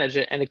hard to manage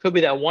it. And it could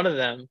be that one of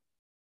them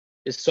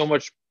is so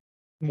much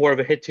more of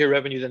a hit to your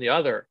revenue than the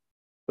other,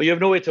 but you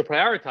have no way to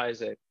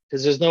prioritize it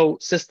because there's no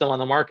system on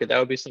the market. That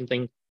would be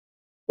something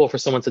cool for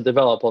someone to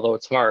develop, although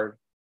it's hard.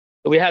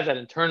 But we have that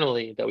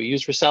internally that we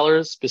use for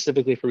sellers,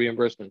 specifically for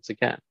reimbursements.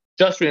 Again,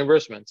 just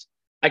reimbursements.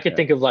 I could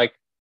think of like,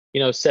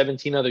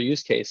 17 other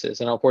use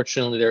cases, and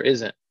unfortunately there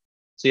isn't.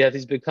 So you have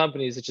these big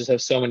companies that just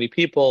have so many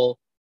people,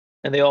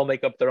 and they all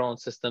make up their own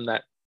system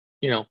that,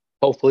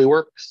 hopefully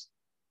works.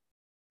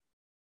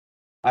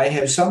 I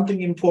have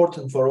something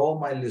important for all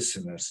my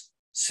listeners.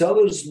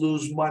 Sellers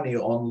lose money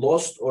on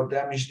lost or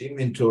damaged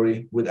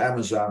inventory with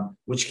Amazon,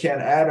 which can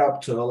add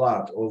up to a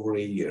lot over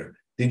a year.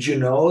 Did you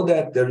know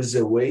that there is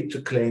a way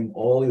to claim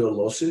all your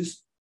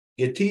losses?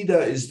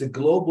 Getida is the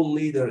global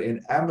leader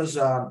in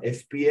Amazon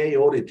FBA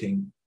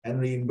auditing and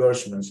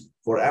reimbursements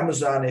for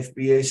Amazon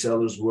FBA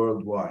sellers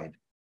worldwide.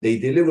 They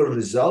deliver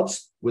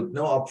results with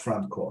no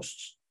upfront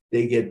costs.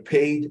 They get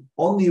paid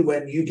only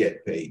when you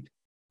get paid.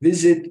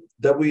 Visit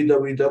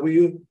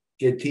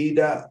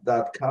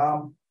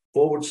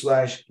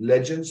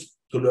www.getida.com/legends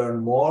to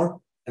learn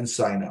more and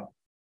sign up.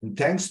 And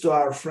thanks to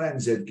our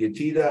friends at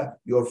Getida,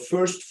 your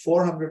first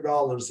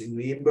 $400 in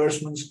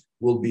reimbursements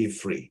will be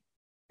free.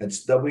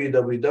 That's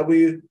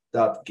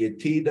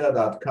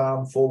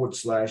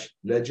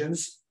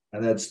www.getida.com/legends.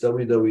 And that's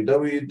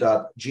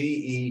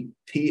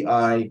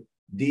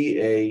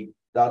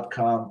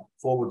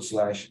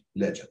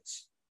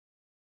www.getida.com/legends.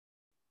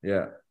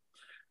 Yeah.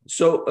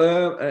 So,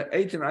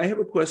 Eytan, I have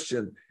a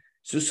question.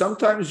 So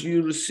sometimes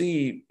you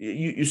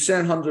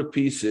send 100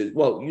 pieces.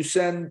 Well, you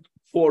send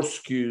 4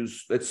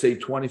 SKUs, let's say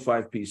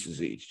 25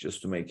 pieces each,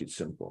 just to make it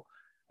simple.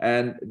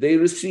 And they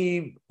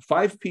receive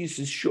 5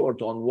 pieces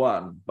short on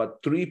one,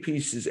 but 3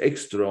 pieces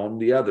extra on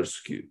the other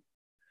SKU.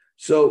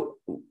 So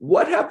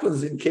what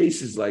happens in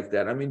cases like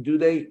that? I mean, do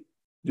they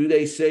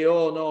say,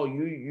 oh no,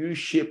 you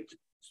shipped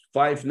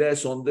 5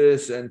 less on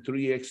this and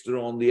 3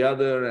 extra on the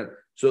other. And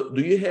so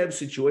do you have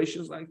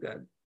situations like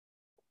that?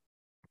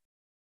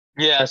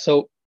 Yeah,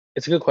 so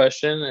it's a good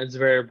question. It's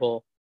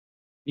variable.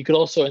 You could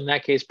also, in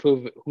that case,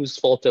 prove whose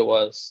fault it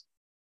was.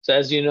 So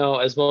as you know,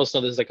 as most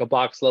know, there's like a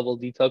box level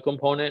detail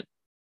component.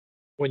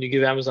 When you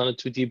give Amazon a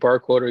 2D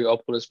barcode or you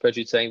upload a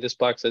spreadsheet saying this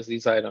box has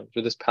these items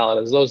or this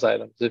pallet has those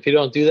items. If you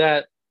don't do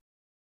that,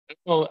 I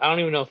don't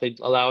even know if they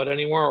allow it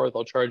anymore or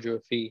they'll charge you a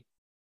fee.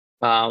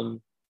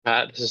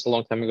 This is a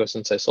long time ago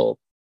since I sold.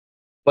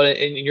 But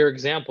in your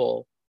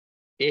example,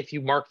 if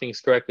you mark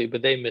things correctly,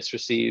 but they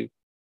misreceive,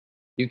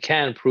 you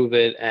can prove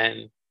it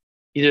and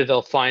either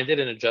they'll find it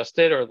and adjust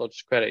it or they'll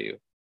just credit you.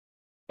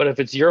 But if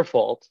it's your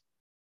fault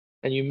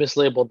and you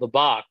mislabeled the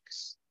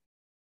box,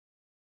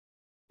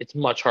 it's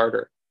much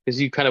harder because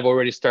you kind of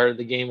already started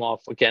the game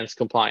off against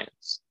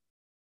compliance.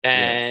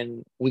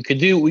 And we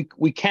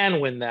can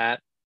win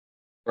that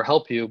or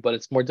help you, but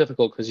it's more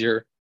difficult because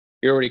you're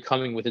already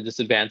coming with a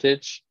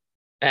disadvantage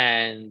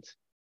and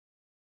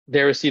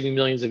they're receiving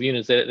millions of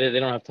units. They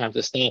don't have time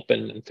to stop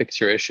and fix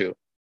your issue,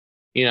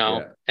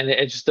 and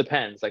it just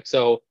depends. Like,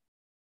 so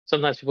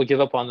sometimes people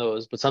give up on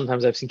those, but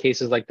sometimes I've seen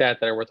cases like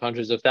that are worth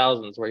hundreds of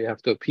thousands where you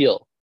have to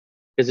appeal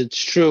because it's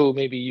true.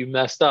 Maybe you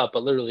messed up,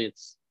 but literally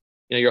it's,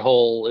 your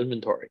whole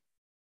inventory.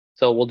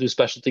 So we'll do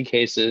specialty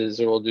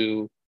cases or we'll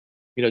do,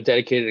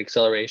 dedicated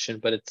acceleration,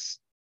 but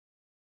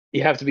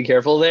you have to be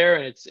careful there.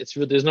 And it's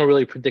there's no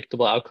really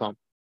predictable outcome.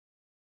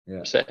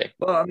 Yeah. Say.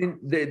 Well, I mean,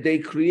 they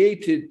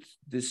created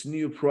this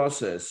new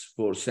process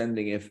for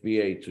sending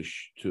FBA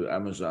to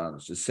Amazon.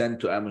 It's a send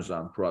to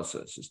Amazon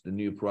process. It's the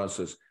new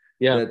process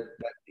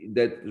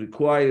that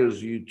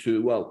requires you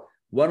to, well,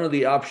 one of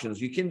the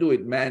options, you can do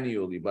it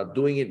manually, but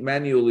doing it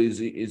manually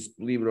is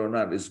believe it or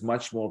not, is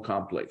much more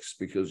complex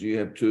because you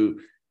have to,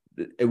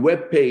 a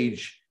web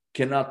page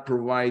cannot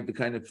provide the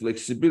kind of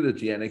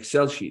flexibility an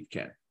Excel sheet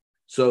can.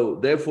 So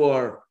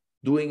therefore,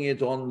 doing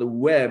it on the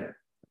web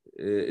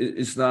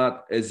is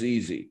not as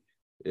easy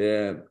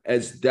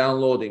as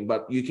downloading,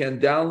 but you can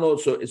download.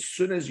 So as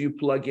soon as you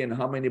plug in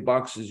how many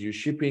boxes you're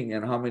shipping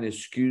and how many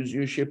SKUs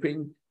you're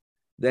shipping,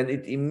 then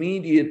it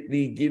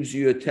immediately gives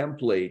you a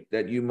template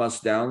that you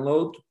must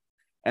download.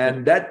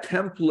 And that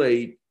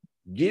template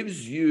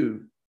gives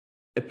you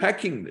a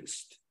packing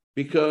list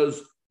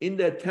because in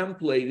that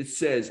template, it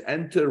says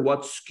enter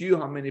what SKU,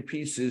 how many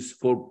pieces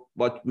for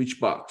which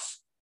box.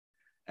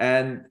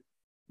 And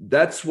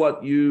that's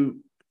what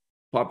you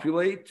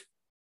populate,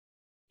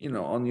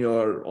 on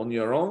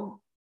your own,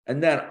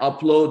 and then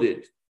upload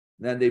it.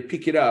 Then they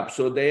pick it up.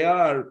 So they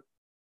are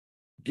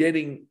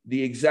getting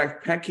the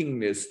exact packing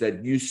list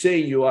that you say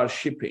you are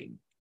shipping.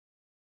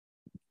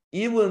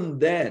 Even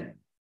then,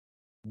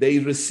 they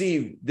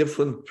receive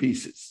different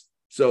pieces.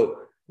 So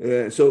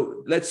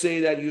let's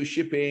say that you're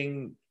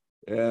shipping,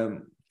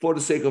 for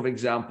the sake of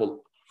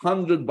example,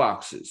 100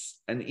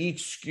 boxes, and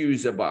each SKU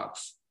is a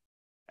box.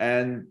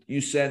 And you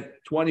send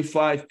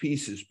 25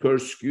 pieces per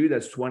SKU,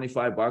 that's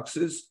 25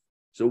 boxes.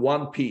 So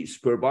 1 piece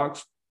per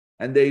box,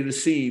 and they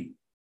receive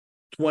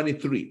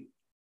 23,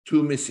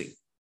 2 missing.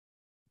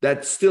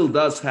 That still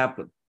does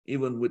happen,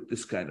 even with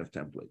this kind of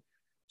template.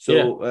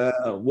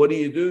 So what do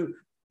you do?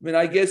 I mean,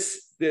 I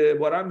guess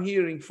what I'm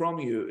hearing from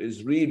you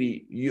is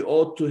really you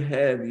ought to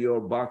have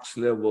your box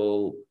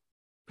level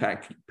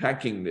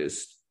packing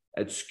list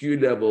at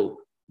SKU level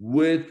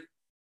with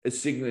a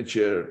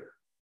signature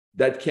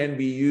that can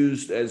be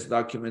used as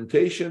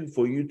documentation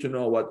for you to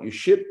know what you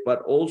ship,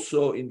 but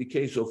also in the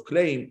case of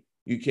claim,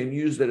 you can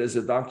use that as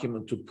a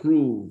document to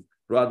prove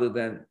rather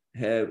than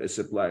have a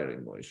supplier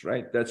invoice,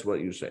 right? That's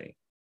what you're saying.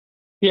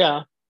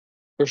 Yeah,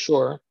 for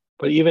sure.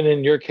 But even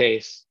in your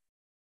case,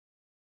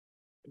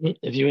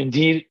 if you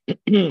indeed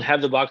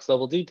have the box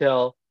level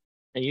detail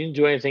and you didn't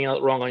do anything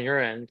else wrong on your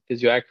end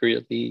because you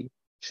accurately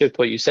shipped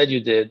what you said you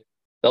did,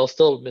 they'll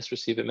still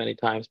misreceive it many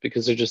times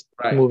because they're just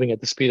moving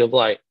at the speed of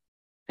light.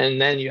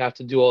 And then you have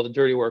to do all the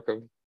dirty work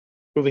of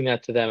proving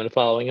that to them and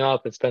following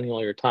up and spending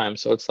all your time.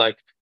 So it's like,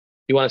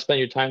 you want to spend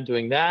your time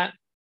doing that,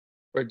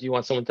 or do you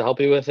want someone to help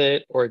you with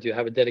it, or do you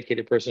have a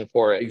dedicated person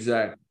for it?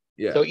 Exactly.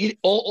 Yeah. So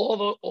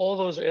all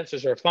those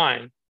answers are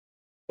fine,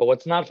 but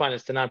what's not fine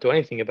is to not do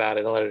anything about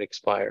it and let it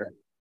expire.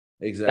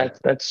 Exactly.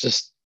 That's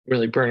just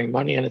really burning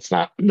money, and it's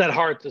not that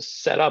hard to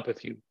set up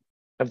if you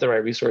have the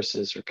right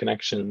resources or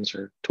connections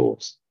or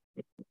tools.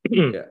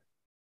 Yeah.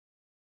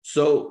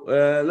 So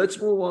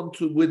let's move on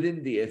to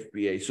within the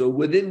FBA. So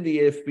within the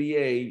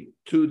FBA,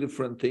 2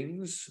 different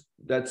things.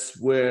 That's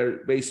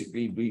where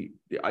basically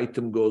the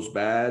item goes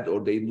bad,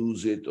 or they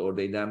lose it, or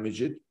they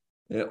damage it,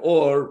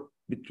 or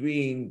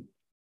between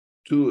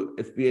 2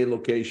 FBA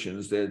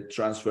locations, they're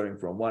transferring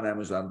from one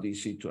Amazon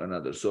DC to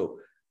another. So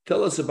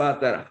tell us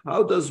about that.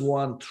 How does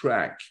one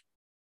track?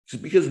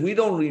 Because we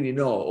don't really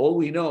know. All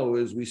we know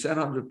is we send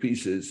 100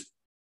 pieces,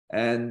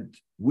 and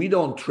we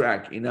don't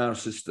track in our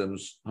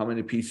systems how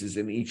many pieces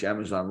in each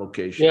Amazon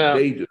location. Yeah.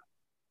 They do.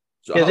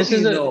 So how do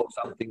you know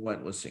something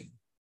went missing?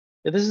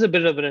 Yeah, this is a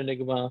bit of an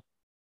enigma.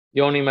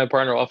 Yoni, my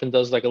partner, often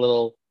does like a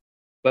little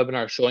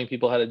webinar showing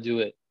people how to do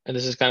it. And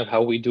this is kind of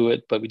how we do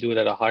it, but we do it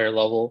at a higher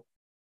level.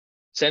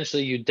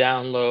 Essentially, you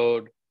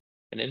download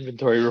an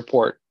inventory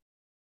report,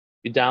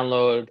 you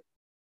download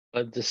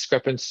a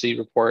discrepancy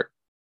report,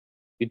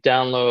 you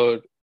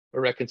download a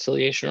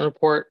reconciliation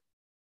report,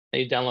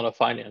 and you download a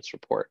finance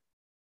report.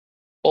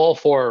 All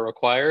four are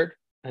required.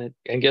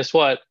 And guess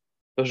what?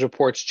 Those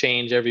reports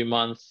change every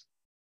month,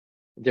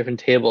 different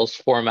tables,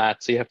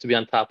 formats. So you have to be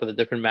on top of the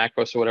different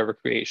macros or whatever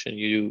creation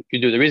you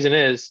do. The reason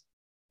is,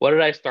 what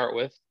did I start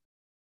with?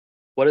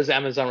 What does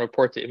Amazon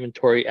report to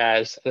inventory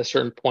as at a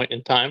certain point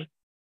in time?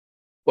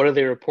 What do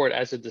they report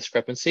as a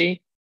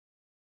discrepancy?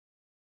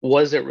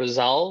 Was it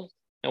resolved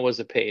and was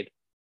it paid?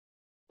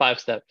 5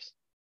 steps,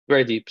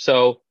 very deep.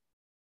 So,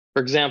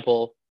 for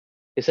example,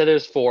 they said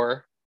there's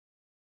 4.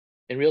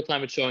 In real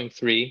time, it's showing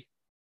 3.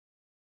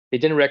 They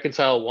didn't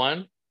reconcile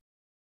 1.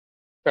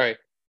 Sorry,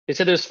 they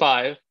said there's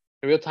 5.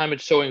 In real time,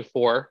 it's showing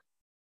 4.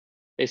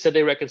 They said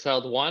they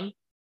reconciled 1,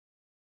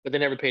 but they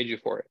never paid you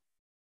for it.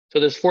 So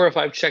there's 4 or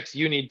 5 checks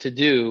you need to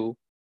do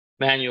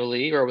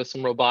manually or with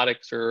some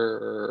robotics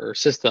or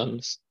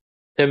systems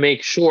to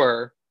make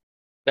sure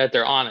that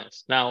they're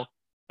honest. Now,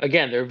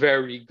 again, they're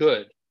very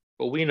good,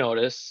 but we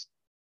notice,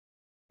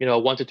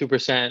 1 to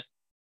 2%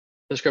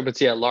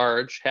 discrepancy at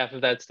large. Half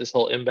of that's this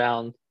whole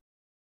inbound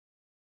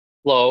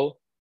flow,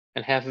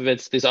 and half of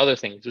it's these other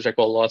things, which I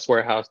call lost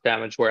warehouse,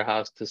 damaged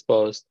warehouse,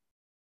 disposed.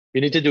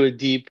 You need to do a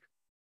deep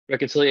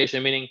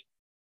reconciliation, meaning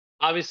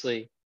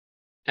obviously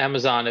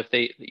Amazon, if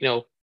they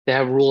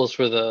have rules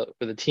for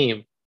the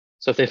team.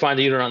 So if they find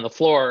a unit on the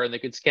floor and they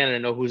could scan it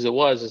and know whose it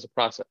was, is a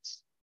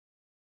process.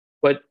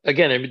 But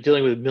again, they're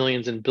dealing with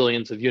millions and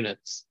billions of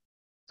units.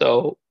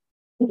 So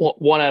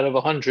 1 out of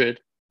 100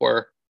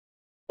 or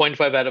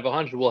 0.5 out of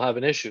 100 will have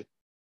an issue.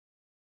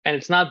 And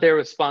it's not their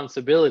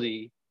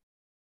responsibility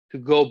to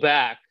go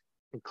back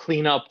and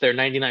clean up their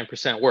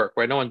 99% work,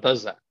 right? No one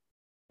does that,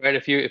 right?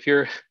 If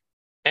you're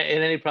in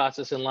any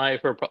process in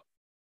life, or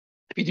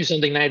if you do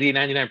something 90,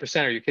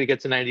 99%, or your kid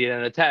gets a 98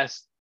 on a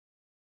test,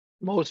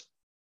 most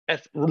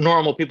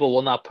normal people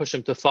will not push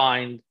him to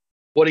find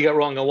what he got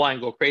wrong and why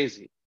and go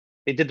crazy.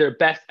 They did their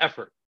best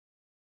effort.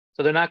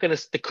 So they're not going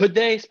to, could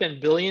they spend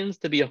billions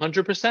to be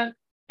 100%?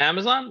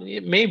 Amazon?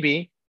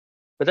 Maybe,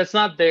 but that's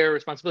not their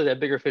responsibility. They have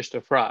bigger fish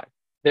to fry.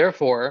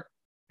 Therefore,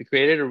 we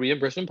created a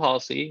reimbursement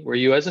policy where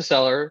you as a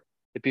seller,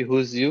 it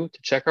behooves you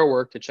to check our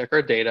work, to check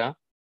our data.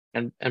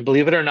 And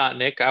believe it or not,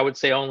 Nick, I would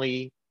say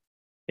only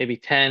maybe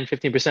 10,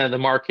 15% of the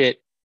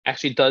market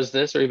actually does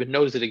this or even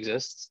knows it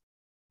exists.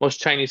 Most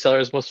Chinese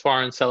sellers, most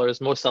foreign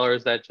sellers, most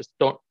sellers that just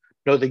don't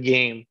know the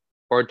game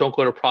or don't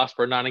go to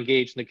Prosper, not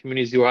engaged in the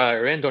communities you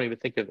are in, don't even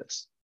think of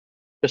this.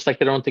 Just like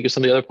they don't think of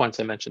some of the other points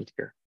I mentioned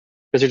here,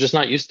 because they're just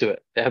not used to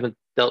it. They haven't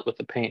dealt with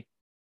the pain.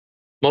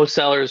 Most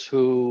sellers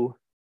don't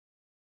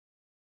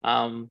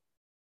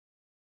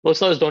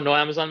know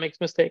Amazon makes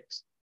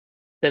mistakes.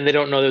 Then they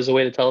don't know there's a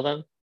way to tell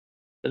them.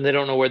 Then they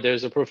don't know where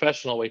there's a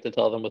professional way to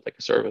tell them with like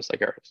a service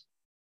like ours.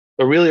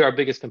 But really our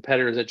biggest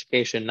competitor is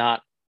education,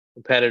 not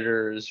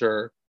competitors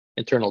or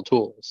internal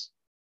tools.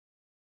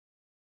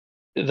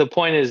 The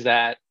point is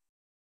that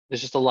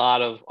there's just a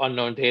lot of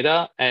unknown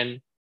data,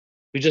 and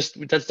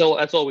that's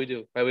all we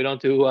do, right? We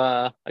don't do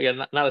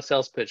again, not a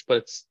sales pitch,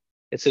 but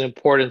it's an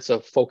importance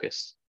of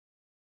focus.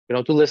 We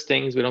don't do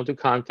listings, we don't do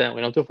content,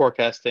 we don't do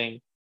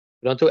forecasting,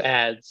 we don't do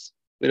ads,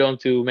 we don't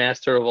do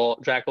jack of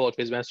all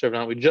trades, master of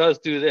none. We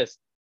just do this.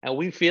 And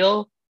we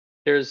feel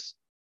there's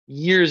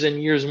years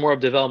and years more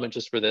of development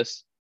just for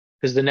this,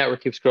 because the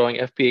network keeps growing,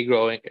 FBA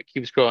growing, it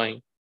keeps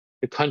growing,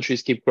 the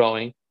countries keep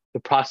growing, the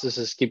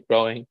processes keep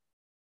growing,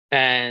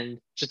 and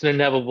just an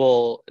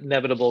inevitable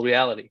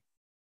reality.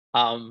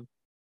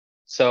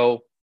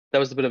 So that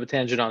was a bit of a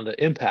tangent on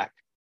the impact.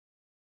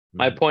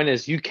 My point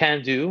is, you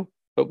can do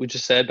what we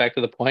just said, back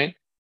to the point,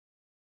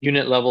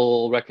 unit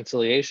level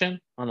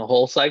reconciliation on the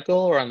whole cycle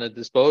or on the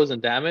dispose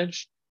and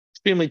damage.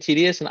 Extremely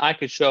tedious, and I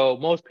could show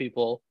most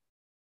people,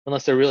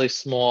 unless they're really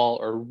small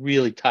or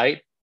really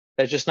tight,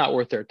 that's just not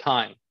worth their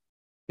time.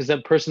 Because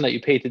the person that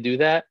you pay to do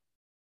that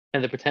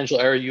and the potential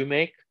error you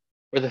make,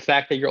 or the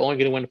fact that you're only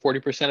going to win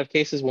 40% of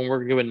cases when we're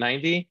going to win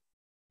 90,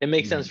 it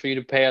makes sense for you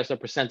to pay us a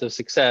percent of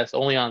success,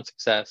 only on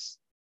success,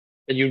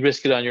 and you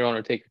risk it on your own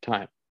or take your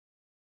time.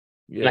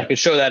 Yeah. And I could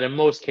show that in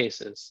most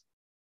cases.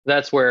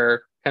 That's where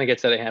it kind of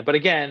gets out of hand. But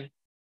again,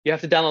 you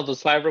have to download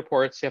those 5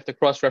 reports. You have to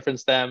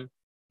cross-reference them.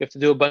 You have to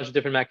do a bunch of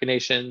different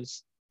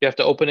machinations. You have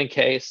to open in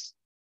case.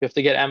 You have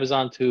to get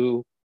Amazon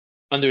to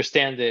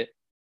understand it.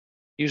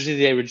 Usually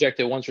they reject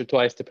it once or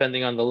twice,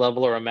 depending on the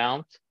level or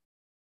amount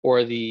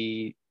or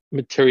the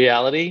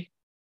materiality.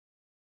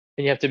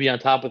 And you have to be on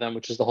top of them,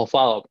 which is the whole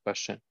follow-up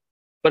question.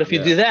 But if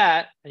you do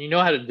that and you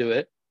know how to do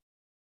it,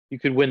 you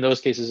could win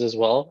those cases as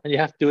well. And you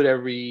have to do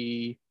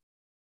it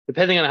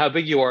depending on how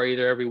big you are,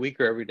 either every week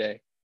or every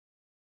day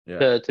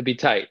to be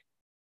tight.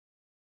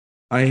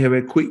 I have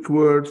a quick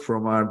word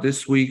from our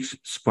this week's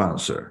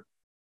sponsor.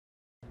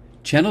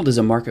 Channeled is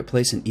a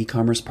marketplace and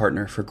e-commerce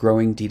partner for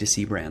growing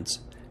D2C brands.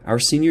 Our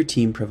senior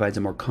team provides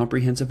a more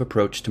comprehensive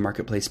approach to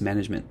marketplace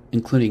management,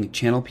 including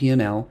channel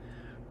P&L,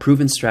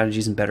 proven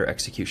strategies, and better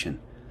execution.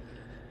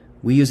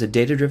 We use a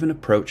data-driven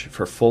approach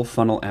for full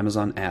funnel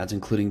Amazon ads,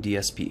 including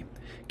DSP.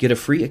 Get a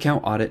free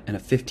account audit and a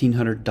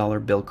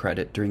 $1,500 bill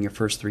credit during your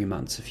first 3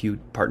 months if you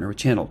partner with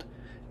Channeled.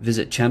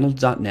 Visit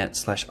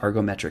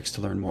channeled.net/argometrics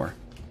to learn more.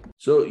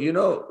 So,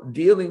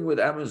 dealing with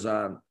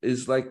Amazon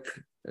is like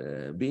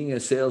being a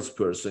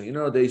salesperson.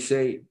 They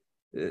say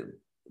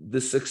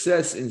the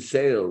success in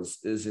sales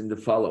is in the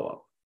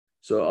follow-up.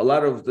 So a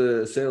lot of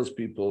the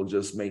salespeople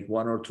just make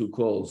 1 or 2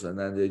 calls and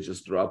then they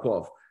just drop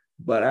off.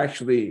 But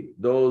actually,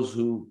 those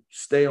who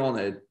stay on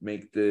it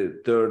make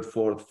the 3rd,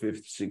 4th,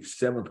 5th, 6th,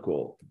 7th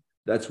call.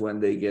 That's when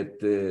they get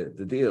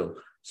the deal.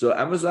 So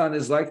Amazon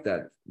is like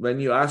that. When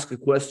you ask a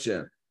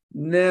question,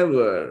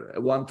 never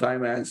a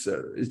one-time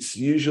answer. It's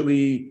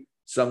usually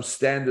some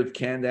standard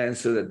canned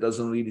answer that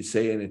doesn't really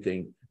say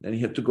anything. Then you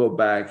have to go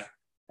back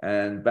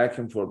and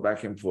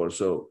forth.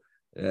 So,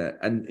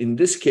 and in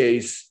this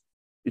case,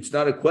 it's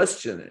not a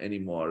question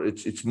anymore.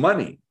 It's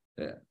money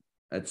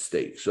at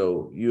stake.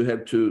 So you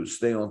have to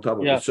stay on top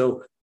of it.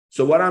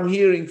 So what I'm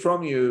hearing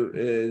from you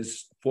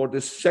is for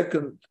the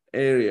second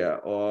area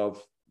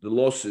of the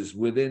losses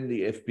within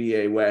the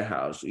FBA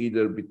warehouse,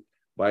 either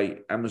by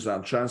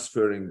Amazon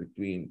transferring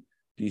between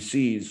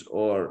DCs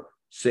or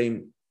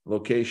same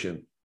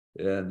location,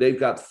 they've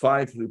got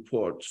 5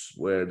 reports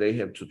where they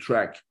have to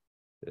track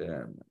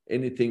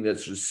anything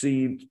that's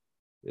received,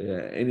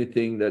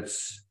 anything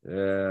that's,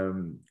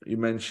 you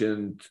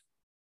mentioned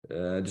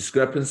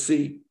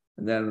discrepancy,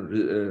 and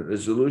then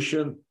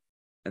resolution,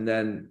 and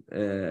then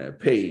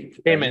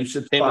paid. Payments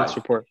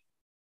report.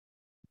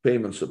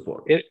 Payment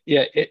support.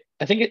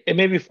 I think it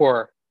may be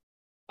 4.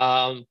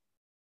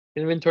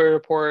 Inventory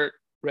report,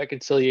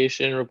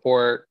 reconciliation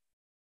report,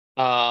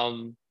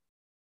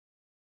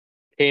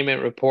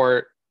 payment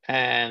report,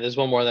 and there's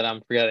one more that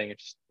I'm forgetting.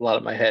 It's just a lot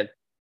in my head.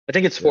 I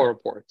think it's 4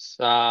 reports.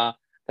 That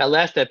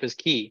last step is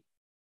key,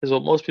 because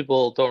what most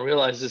people don't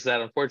realize is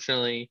that,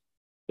 unfortunately,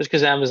 just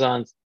because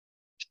Amazon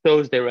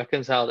shows they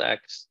reconciled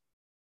X,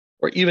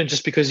 or even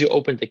just because you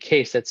opened a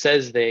case that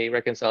says they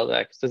reconciled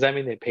X, does that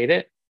mean they paid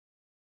it?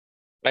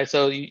 Right?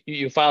 So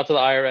you file to the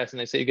IRS and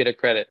they say you get a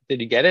credit.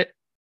 Did you get it?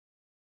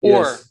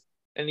 Or,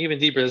 and even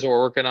deeper, this is what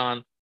we're working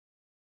on.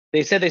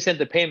 They said they sent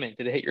the payment.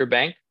 Did it hit your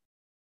bank?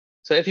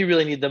 So if you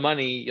really need the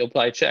money, you'll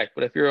probably check.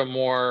 But if you're a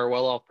more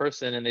well-off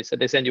person and they said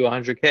they send you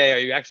 $100K, are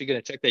you actually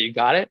going to check that you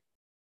got it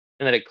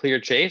and that it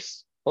cleared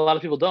chase? Well, a lot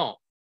of people don't.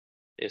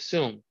 They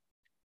assume.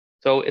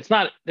 So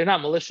they're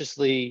not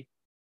maliciously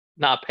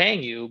not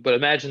paying you, but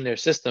imagine their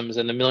systems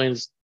and the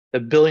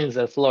billions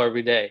that flow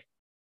every day.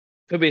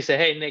 Could be say,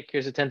 hey, Nick,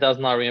 here's a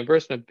 $10,000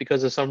 reimbursement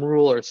because of some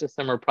rule or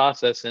system or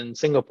process in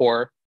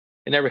Singapore.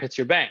 It never hits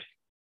your bank,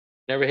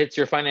 never hits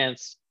your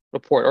finance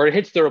report, or it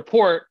hits the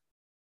report,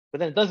 but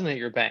then it doesn't hit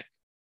your bank.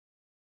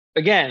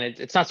 Again,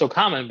 it's not so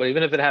common, but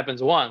even if it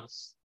happens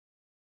once,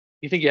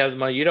 you think you have the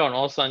money, you don't.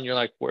 All of a sudden, you're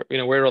like, where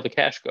did all the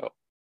cash go?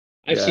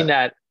 I've seen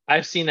that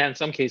in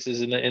some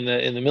cases in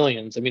the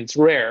millions. I mean, it's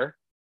rare,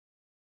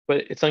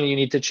 but it's something you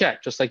need to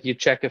check, just like you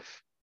check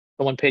if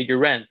someone paid your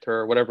rent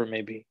or whatever it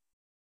may be.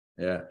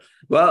 Yeah.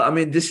 Well, I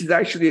mean, this is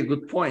actually a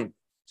good point.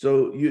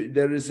 So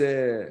there is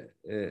a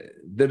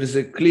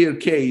clear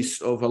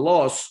case of a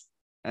loss,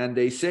 and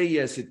they say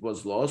yes, it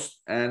was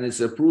lost, and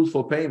it's approved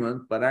for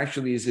payment, but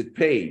actually, is it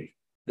paid?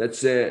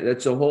 That's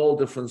a whole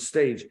different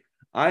stage.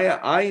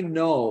 I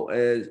know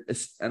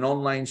as an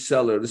online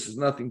seller, this has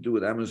nothing to do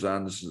with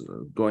Amazon. This is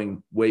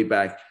going way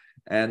back.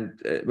 And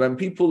when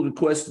people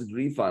requested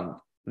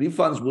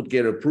refunds would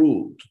get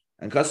approved,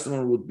 and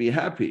customer would be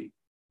happy,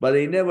 but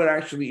they never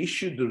actually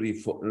issued the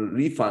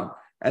refund.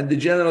 And the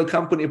general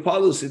company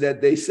policy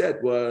that they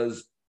said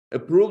was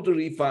approve the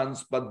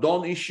refunds, but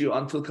don't issue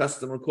until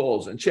customer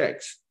calls and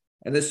checks.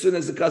 And as soon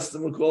as the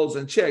customer calls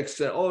and checks,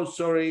 say, oh,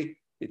 sorry,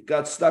 it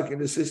got stuck in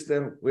the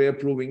system, we're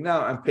approving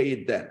now, and pay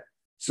it then.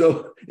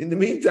 So in the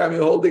meantime,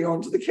 you're holding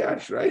on to the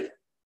cash, right?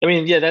 I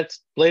mean,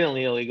 that's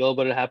blatantly illegal,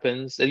 but it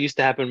happens. It used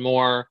to happen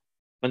more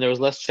when there was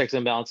less checks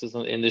and balances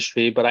in the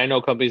industry, but I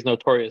know companies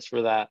notorious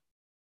for that.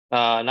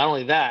 Not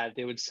only that,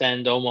 they would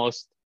send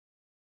almost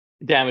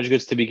damaged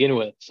goods to begin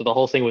with. So the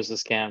whole thing was a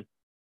scam.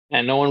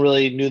 And no one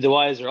really knew the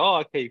wiser. Oh,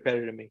 okay, you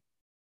credited me.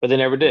 But they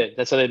never did.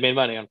 That's how they made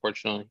money,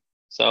 unfortunately.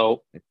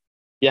 So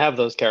you have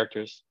those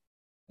characters.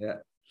 Yeah.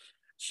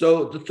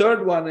 So the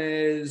third one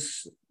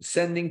is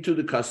sending to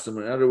the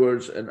customer. In other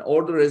words, an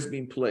order has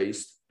been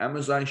placed,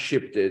 Amazon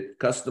shipped it,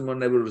 customer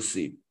never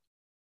received.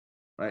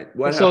 Right?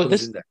 What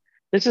happens in that?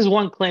 This is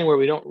one claim where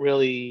we don't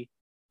really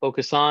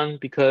focus on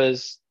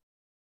because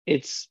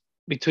it's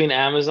between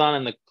Amazon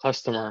and the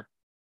customer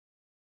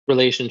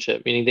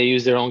relationship, meaning they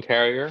use their own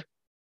carrier.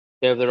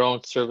 They have their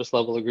own service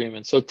level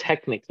agreement. So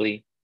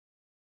technically,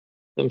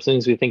 some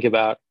things we think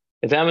about,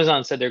 if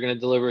Amazon said they're going to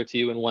deliver it to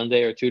you in 1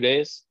 day or 2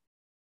 days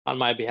on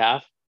my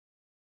behalf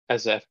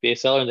as an FBA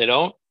seller and they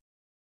don't,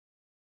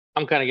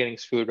 I'm kind of getting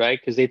screwed, right?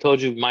 Because they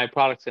told you my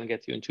product's going to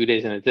get to you in 2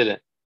 days and it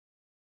didn't.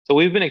 So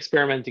we've been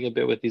experimenting a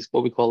bit with these,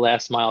 what we call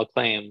last mile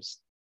claims.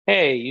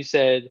 Hey, you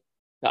said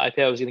the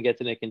iPad was going to get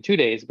to Nick in 2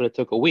 days, but it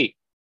took a week.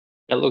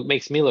 That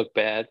makes me look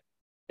bad.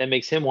 That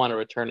makes him want to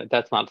return it.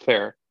 That's not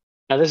fair.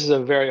 Now, this is a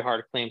very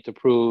hard claim to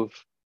prove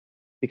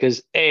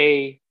because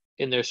A,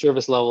 in their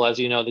service level, as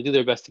you know, they do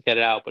their best to get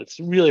it out, but it's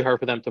really hard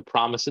for them to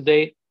promise a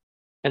date.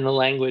 And the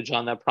language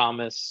on that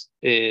promise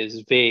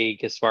is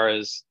vague as far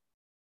as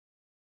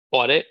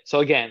audit.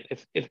 So again,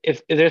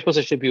 if they're supposed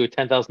to ship you a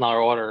 $10,000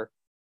 order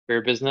for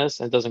your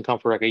business and it doesn't come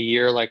for like a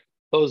year, like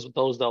those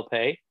they'll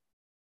pay.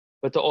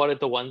 But to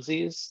audit the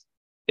onesies,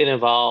 it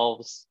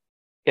involves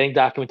getting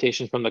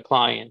documentation from the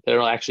client that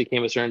it actually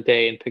came a certain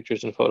day and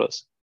pictures and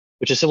photos,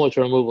 which is similar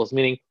to removals,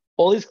 meaning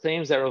all these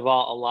claims that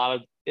involve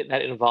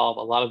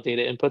a lot of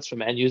data inputs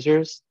from end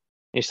users,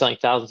 and you're selling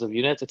thousands of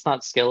units, it's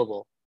not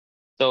scalable.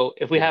 So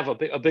if we have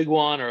a big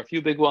one or a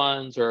few big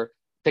ones, or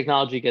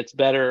technology gets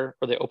better,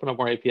 or they open up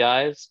more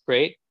APIs,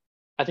 great.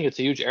 I think it's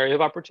a huge area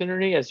of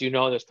opportunity. As you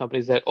know, there's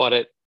companies that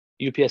audit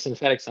UPS and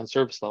FedEx on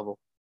service level,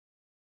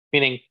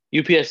 meaning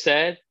UPS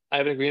said, I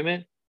have an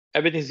agreement.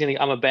 Everything's going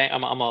to, I'm a bank,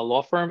 I'm a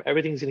law firm.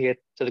 Everything's going to get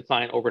to the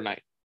client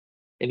overnight.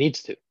 It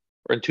needs to,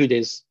 or in 2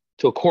 days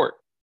to a court.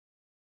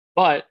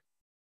 But,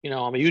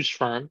 I'm a huge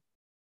firm,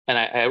 and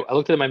I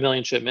looked at my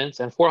million shipments,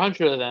 and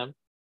 400 of them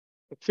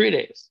took 3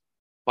 days.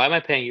 Why am I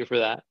paying you for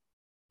that?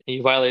 And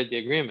you violated the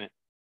agreement.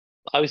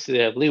 Obviously,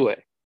 they have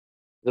leeway.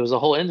 There was a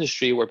whole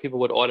industry where people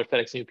would audit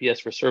FedEx and UPS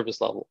for service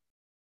level.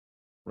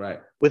 Right.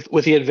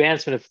 With the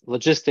advancement of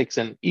logistics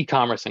and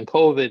e-commerce and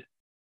COVID,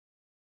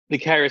 the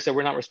carrier said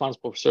we're not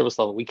responsible for service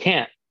level. We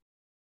can't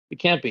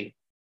be.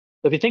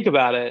 So if you think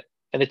about it,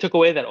 and they took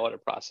away that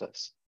audit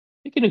process,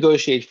 you can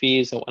negotiate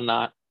fees and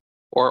whatnot,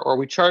 or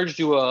we charged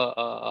you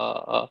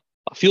a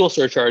fuel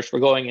surcharge for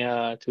going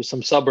to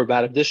some suburb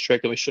out of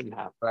district, and we shouldn't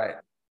have. Right.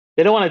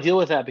 They don't want to deal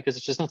with that because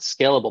it's just not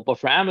scalable. But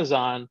for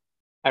Amazon,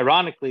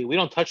 ironically, we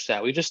don't touch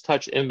that. We just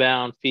touch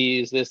inbound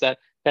fees, this, that.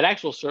 That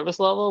actual service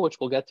level, which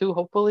we'll get to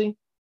hopefully,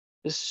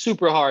 is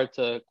super hard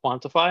to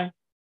quantify.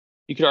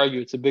 You could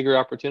argue it's a bigger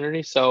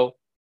opportunity. So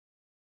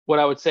what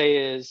I would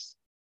say is,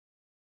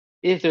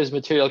 if there's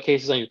material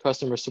cases on your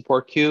customer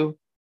support queue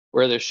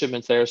where there's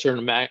shipments that are a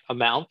certain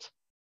amount,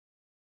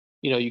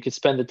 you could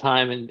spend the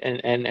time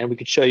and we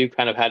could show you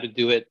kind of how to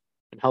do it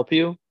and help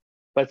you.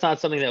 But it's not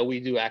something that we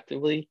do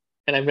actively.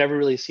 And I've never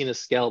really seen a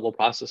scalable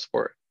process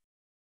for it.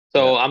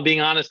 So I'm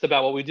being honest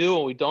about what we do,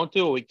 what we don't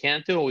do, what we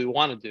can't do, what we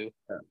want to do.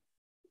 Yeah.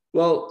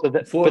 Well,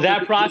 so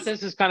that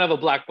process is kind of a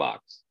black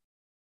box.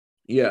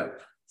 Yeah.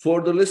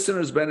 For the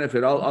listener's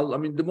benefit, I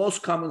mean, the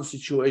most common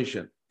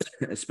situation,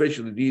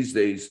 especially these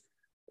days,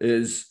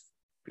 is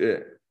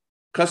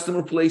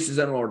customer places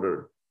an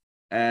order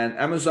and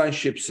Amazon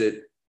ships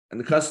it, and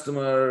the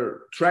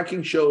customer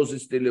tracking shows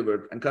it's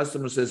delivered, and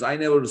customer says, I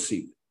never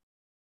received.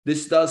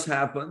 This does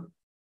happen.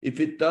 If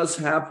it does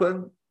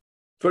happen,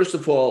 first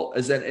of all,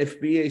 as an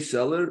FBA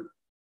seller,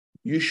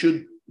 you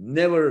should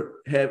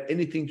never have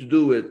anything to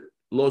do with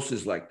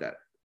losses like that,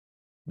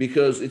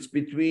 because it's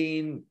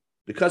between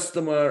the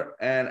customer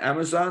and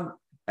Amazon.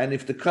 And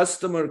if the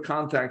customer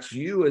contacts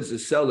you as a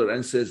seller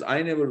and says,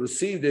 I never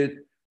received it,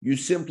 you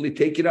simply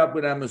take it up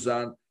with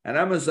Amazon, and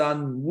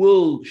Amazon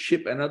will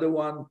ship another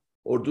one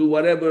or do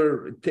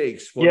whatever it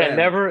takes for them.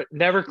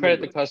 Never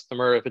credit the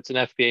customer if it's an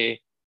FBA.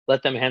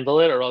 Let them handle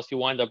it, or else you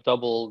wind up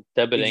double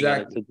debiting. Exactly.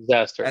 And it's a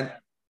disaster.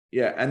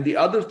 And the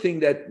other thing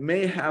that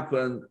may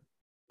happen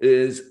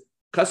is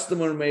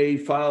customer may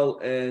file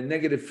a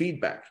negative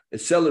feedback, a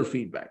seller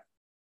feedback.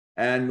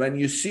 And when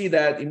you see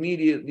that,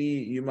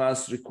 immediately you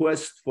must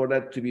request for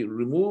that to be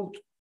removed.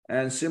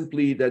 And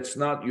simply, that's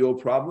not your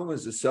problem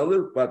as a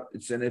seller, but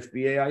it's an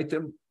FBA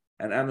item,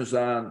 and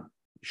Amazon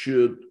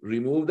should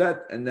remove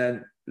that and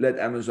then let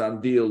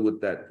Amazon deal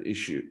with that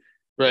issue.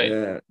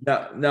 Right.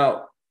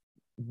 Now,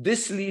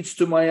 this leads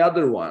to my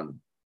other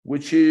one,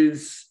 which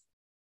is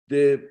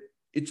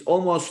it's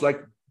almost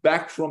like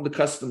back from the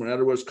customer. In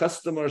other words,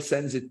 customer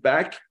sends it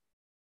back,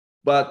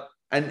 but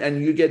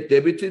and you get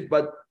debited,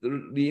 but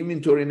the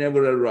inventory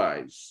never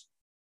arrives.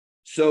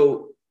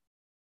 So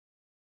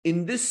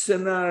in this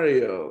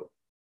scenario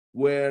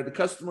where the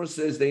customer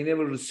says they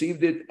never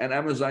received it and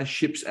Amazon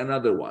ships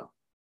another one,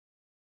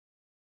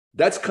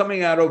 that's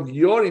coming out of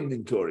your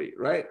inventory,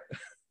 right?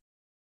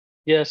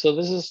 Yeah. So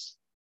this is,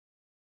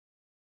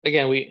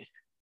 again, we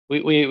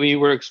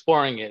were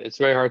exploring it. It's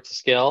very hard to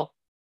scale,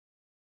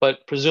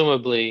 but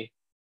presumably,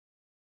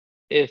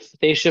 if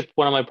they ship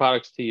one of my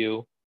products to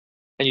you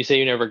and you say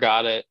you never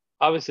got it,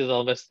 obviously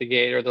they'll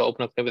investigate, or they'll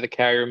open up with a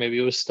carrier. Maybe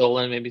it was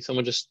stolen. Maybe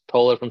someone just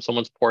stole it from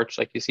someone's porch,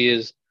 like you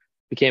see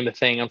became a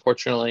thing,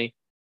 unfortunately.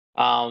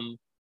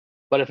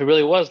 But if it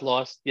really was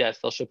lost, yes,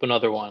 they'll ship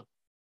another one.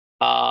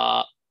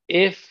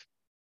 If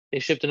they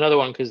shipped another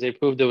one because they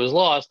proved it was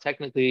lost,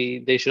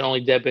 technically they should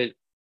only debit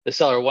the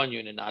seller 1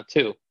 unit, not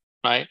 2,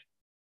 right?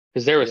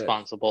 Because they're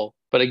responsible.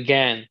 But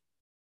again,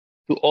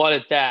 to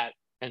audit that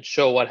and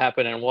show what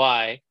happened and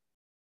why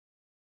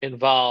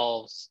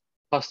involves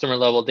customer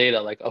level data,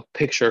 like a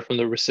picture from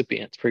the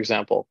recipient, for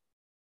example,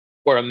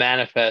 or a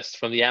manifest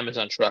from the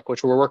Amazon truck,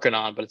 which we're working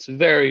on, but it's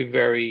very,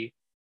 very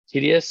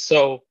tedious.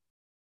 So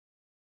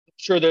I'm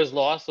sure there's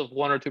loss of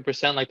 1 or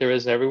 2% like there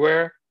is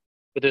everywhere,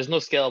 but there's no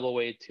scalable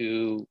way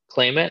to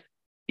claim it.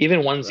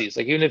 Even onesies,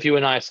 like even if you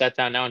and I sat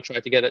down now and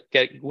tried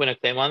to win a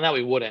claim on that,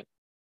 we wouldn't,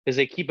 because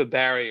they keep a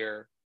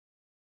barrier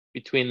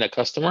between the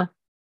customer.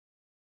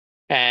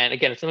 And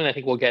again, it's something I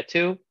think we'll get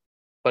to,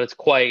 but it's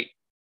quite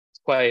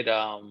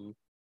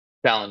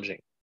challenging.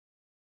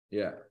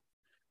 Yeah.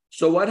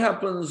 So what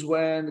happens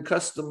when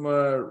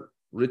customer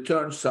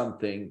returns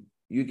something,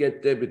 you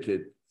get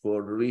debited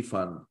for the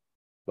refund,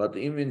 but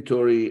the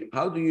inventory,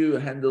 how do you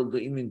handle the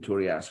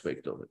inventory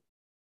aspect of it?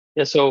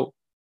 Yeah, so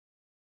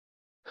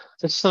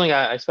this is something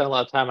I spend a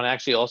lot of time on. I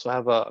actually also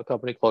have a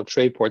company called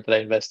Tradeport that I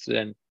invested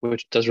in,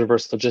 which does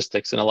reverse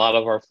logistics. And a lot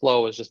of our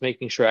flow is just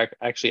making sure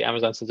actually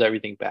Amazon sends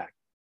everything back.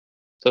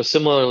 So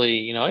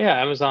similarly,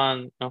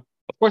 Amazon, of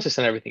course they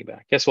send everything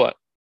back. Guess what?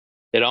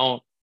 They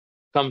don't.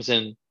 Comes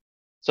in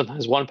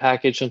sometimes one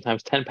package,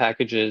 sometimes 10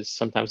 packages,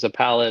 sometimes a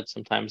pallet,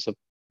 sometimes a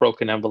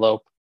broken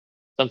envelope.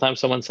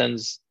 Sometimes someone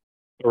sends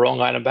the wrong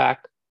item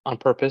back on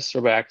purpose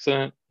or by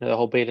accident. The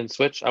whole bait and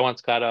switch. I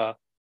once got a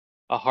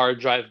hard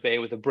drive bay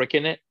with a brick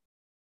in it.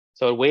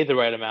 So it weighed the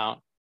right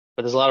amount,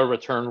 but there's a lot of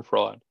return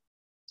fraud.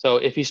 So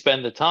if you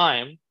spend the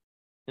time,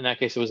 in that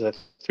case, it was a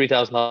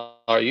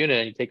 $3,000 unit,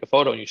 and you take a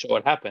photo and you show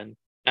what happened,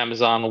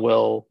 Amazon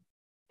will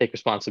take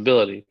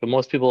responsibility. But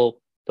most people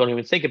don't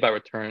even think about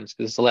returns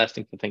because it's the last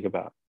thing to think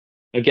about.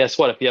 And guess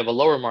what? If you have a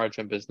lower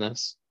margin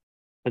business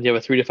and you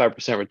have a 3 to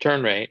 5%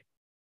 return rate,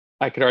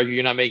 I could argue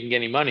you're not making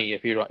any money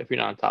if you're not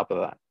on top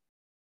of that.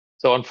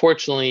 So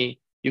unfortunately,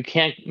 you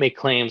can't make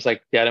claims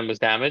like the item was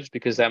damaged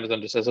because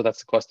Amazon just says, "Oh, that's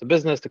the cost of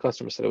business." The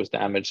customer said it was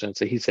damaged, and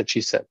it's a he said,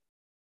 she said.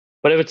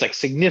 But if it's like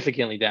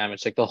significantly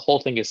damaged, like the whole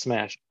thing is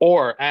smashed,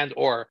 or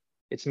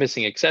it's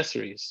missing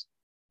accessories,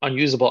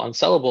 unusable,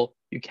 unsellable,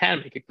 you can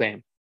make a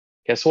claim.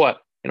 Guess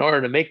what? In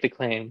order to make the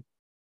claim,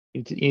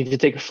 you need to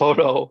take a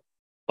photo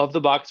of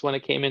the box when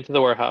it came into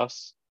the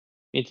warehouse.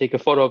 You need to take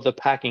a photo of the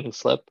packing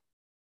slip.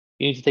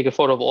 You need to take a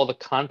photo of all the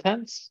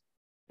contents.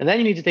 And then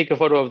you need to take a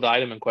photo of the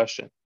item in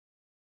question.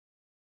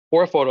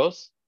 4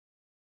 photos.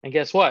 And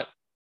guess what?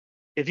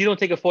 If you don't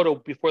take a photo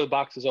before the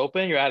box is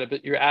open, you're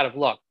out of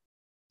luck.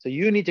 So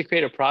you need to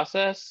create a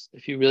process,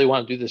 if you really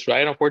want to do this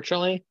right,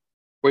 unfortunately,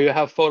 where you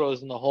have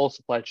photos in the whole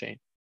supply chain.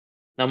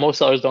 Now, most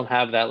sellers don't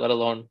have that, let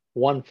alone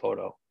one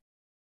photo.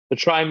 But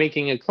try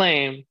making a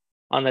claim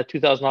on that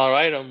 $2,000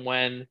 item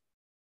when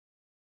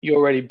you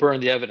already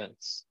burned the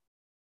evidence.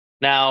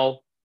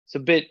 Now, it's a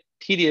bit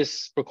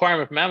tedious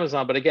requirement from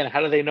Amazon, but again, how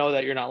do they know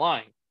that you're not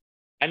lying?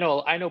 I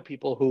know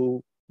people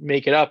who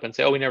make it up and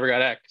say, "Oh, we never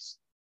got X,"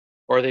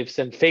 or they've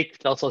sent fake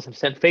photos of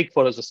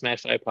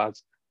smashed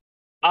iPods.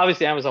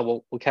 Obviously, Amazon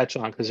will catch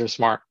on because they're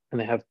smart and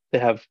they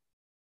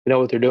know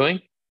what they're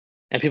doing,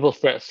 and people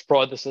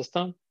fraud the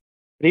system.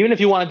 But even if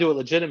you want to do it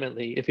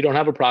legitimately, if you don't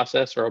have a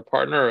process or a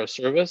partner or a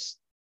service,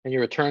 and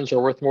your returns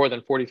are worth more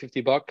than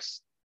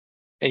 $40-$50,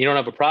 and you don't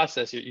have a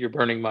process, you're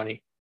burning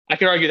money. I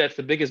could argue that's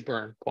the biggest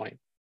burn point.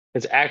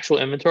 It's actual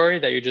inventory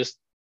that you're just,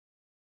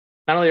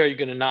 not only are you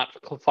going to not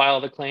file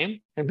the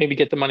claim and maybe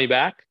get the money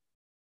back,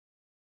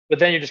 but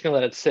then you're just going to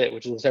let it sit,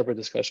 which is a separate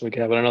discussion we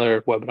could have on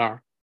another webinar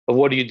of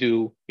what do you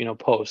do,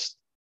 post.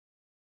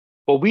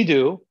 What we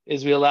do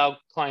is we allow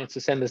clients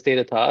to send this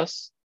data to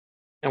us,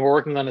 and we're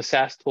working on a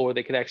SaaS tool where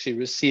they could actually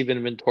receive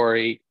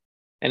inventory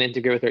and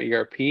integrate with their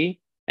ERP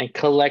and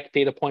collect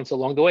data points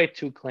along the way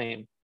to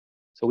claim.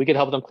 So we could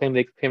help them claim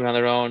it on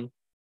their own.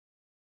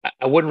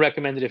 I wouldn't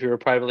recommend it if you're a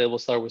private label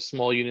seller with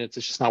small units.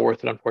 It's just not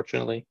worth it,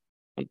 unfortunately.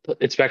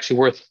 It's actually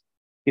worth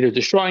either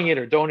destroying it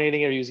or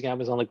donating it or using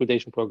Amazon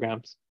liquidation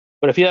programs.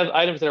 But if you have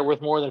items that are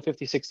worth more than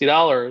 $50,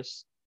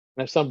 $60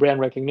 and have some brand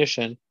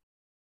recognition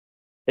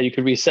that you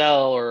could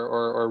resell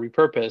or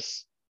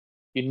repurpose,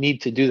 you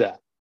need to do that.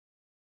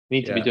 You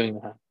need to be doing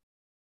that.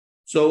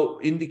 So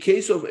in the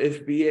case of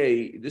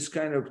FBA, this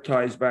kind of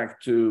ties back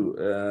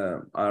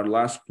to our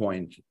last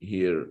point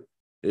here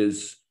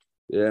is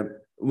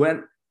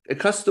when a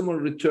customer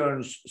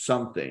returns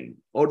something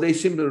or they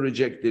simply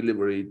reject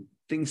delivery,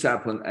 things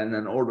happen and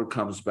an order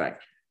comes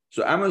back.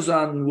 So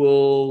Amazon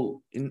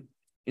will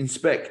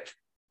inspect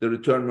the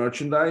return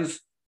merchandise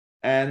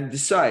and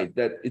decide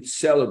that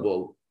it's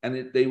sellable,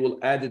 and they will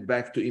add it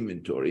back to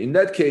inventory. In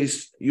that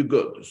case, you're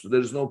good. So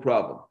there's no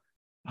problem.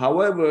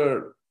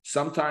 However,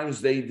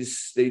 sometimes they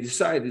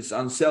decide it's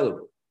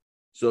unsellable.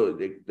 So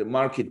the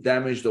market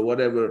damaged or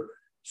whatever.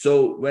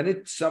 So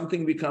when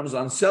something becomes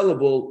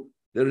unsellable,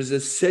 there is a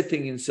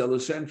setting in Seller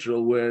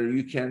Central where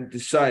you can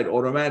decide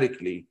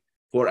automatically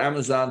for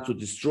Amazon to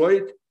destroy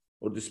it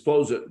or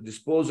dispose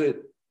it,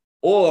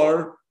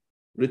 or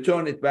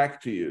return it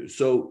back to you.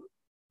 So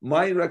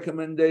my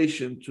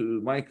recommendation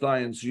to my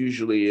clients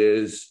usually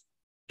is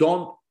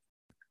don't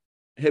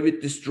have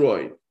it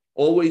destroyed.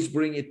 Always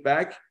bring it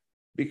back,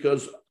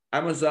 because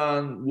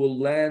Amazon will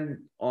land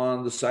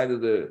on the side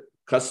of the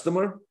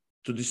customer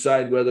to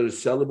decide whether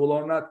it's sellable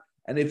or not.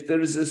 And if there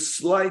is a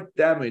slight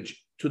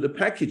damage to the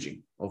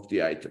packaging of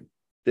the item,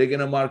 they're going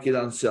to mark it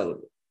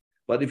unsellable.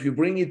 But if you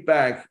bring it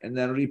back and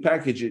then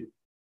repackage it,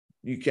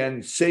 you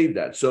can save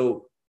that.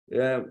 So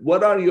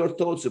what are your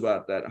thoughts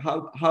about that?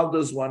 How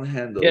does one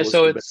handle? Yeah,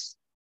 so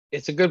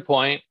it's a good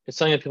point. It's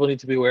something that people need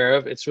to be aware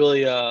of. It's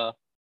really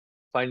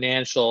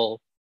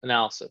financial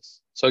analysis.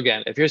 So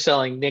again, if you're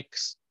selling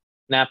Nick's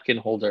napkin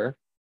holder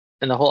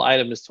and the whole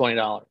item is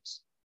 $20,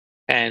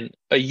 and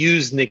a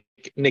used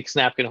Nick's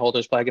napkin holder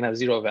is probably going to have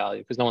zero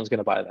value because no one's going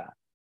to buy that.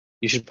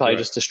 You should probably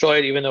just destroy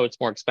it, even though it's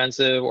more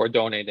expensive, or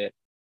donate it.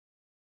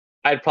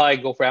 I'd probably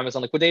go for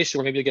Amazon liquidation,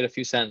 where maybe you get a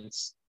few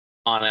cents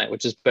on it,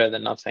 which is better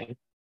than nothing,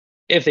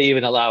 if they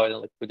even allow it in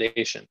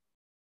liquidation.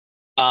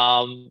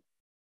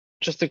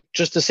 Just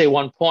to say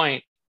one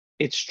point,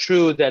 it's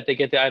true that they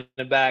get the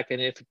item back,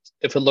 and if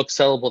it looks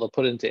sellable, they'll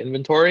put it into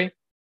inventory. And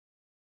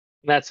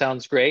that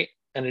sounds great,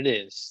 and it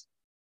is.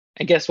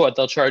 And guess what?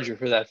 They'll charge you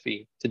for that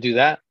fee to do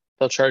that.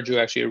 They'll charge you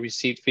actually a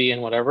receipt fee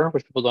and whatever,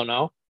 which people don't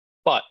know.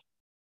 But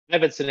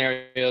I've had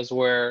scenarios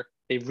where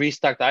they've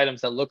restocked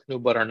items that look new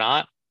but are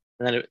not,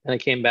 and then it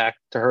came back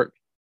to hurt.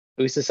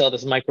 We used to sell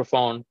this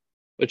microphone,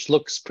 which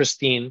looks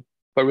pristine,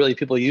 but really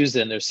people use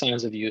it and there's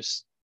signs of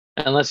use.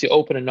 And unless you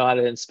open and know how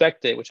to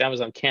inspect it, which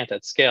Amazon can't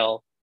at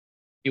scale,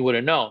 you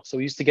wouldn't know. So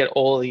we used to get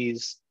all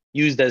these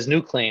used as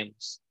new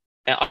claims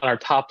on our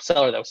top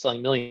seller that was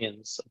selling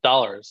millions of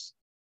dollars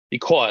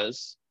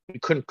because we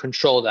couldn't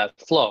control that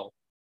flow.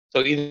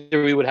 So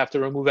either we would have to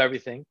remove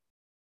everything,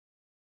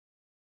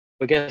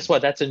 but guess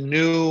what? That's a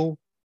new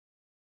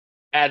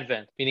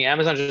advent, meaning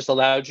Amazon just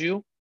allowed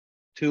you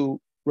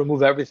to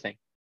remove everything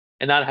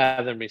and not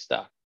have them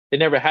restock. They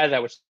never had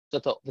that, which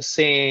is the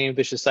same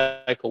vicious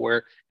cycle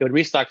where they would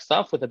restock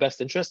stuff with the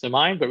best interest in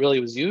mind, but really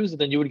it was used, and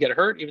then you would get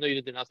hurt even though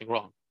you did nothing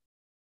wrong.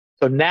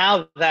 So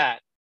now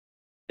that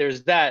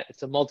there's that,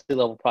 it's a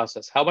multi-level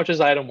process. How much is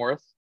the item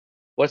worth?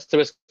 What's the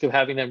risk of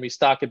having them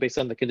restock it based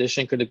on the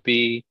condition? Could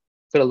it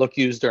look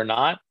used or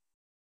not?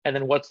 And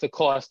then what's the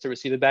cost to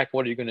receive it back?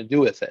 What are you going to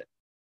do with it?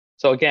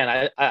 So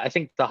again, I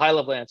think the high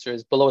level answer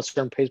is below a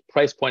certain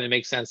price point, it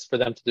makes sense for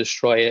them to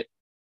destroy it,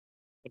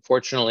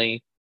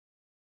 unfortunately,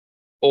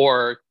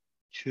 or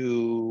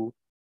to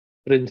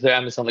put it into their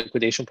Amazon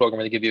liquidation program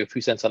where they give you a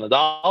few cents on the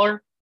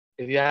dollar.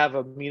 If you have a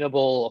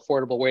amenable,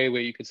 affordable way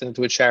where you can send it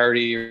to a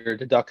charity or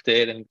deduct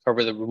it and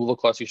cover the removal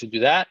costs, you should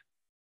do that.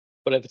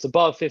 But if it's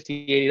above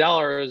 $50,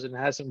 $80 and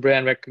has some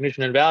brand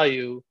recognition and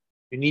value,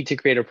 you need to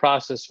create a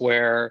process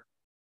where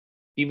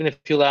even if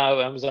you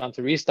allow Amazon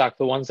to restock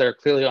the ones that are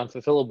clearly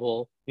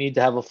unfulfillable, you need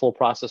to have a full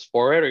process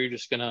for it, or you're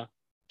just gonna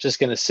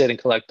sit and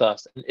collect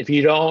dust. And if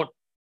you don't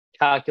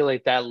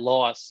calculate that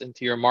loss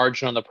into your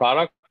margin on the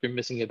product, you're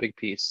missing a big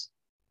piece.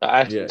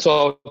 I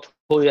saw a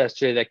tool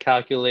yesterday that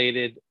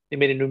calculated, they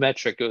made a new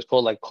metric. It was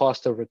called like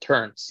cost of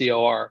return,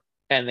 COR.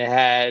 And they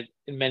had,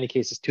 in many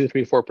cases, 2,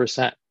 3,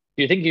 4%.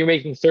 You think you're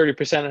making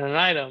 30% on an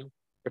item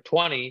or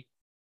 20,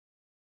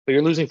 but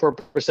you're losing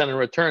 4% in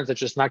returns. That's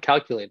just not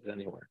calculated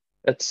anywhere.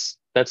 That's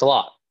a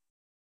lot.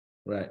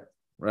 Right.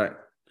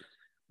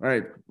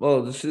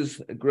 Well, this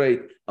is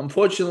great.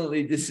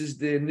 Unfortunately, this is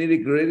the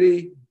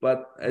nitty-gritty,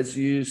 but as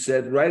you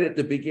said right at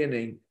the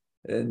beginning,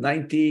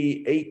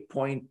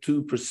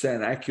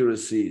 98.2%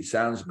 accuracy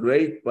sounds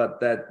great, but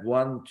that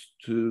 1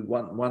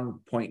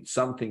 point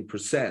something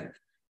percent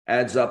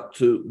adds up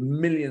to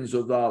millions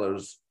of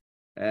dollars.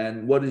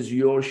 And what is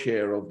your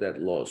share of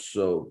that loss?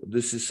 So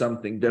this is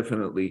something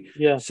definitely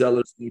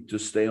sellers need to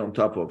stay on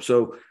top of.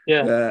 So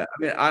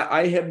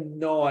I have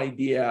no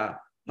idea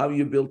how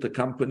you built a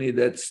company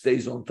that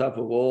stays on top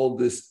of all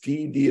these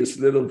tedious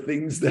little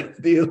things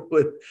that deal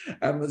with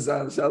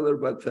Amazon seller.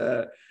 But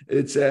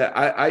it's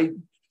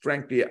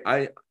frankly,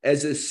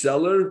 as a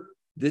seller,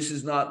 this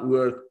is not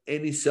worth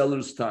any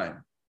seller's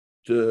time.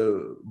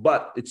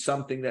 But it's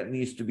something that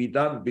needs to be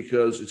done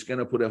because it's going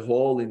to put a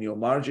hole in your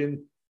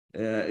margin.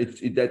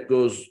 That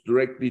goes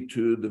directly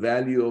to the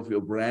value of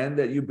your brand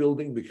that you're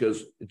building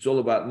because it's all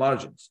about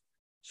margins.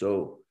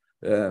 So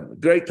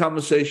great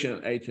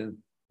conversation, Eytan.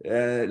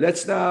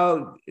 Let's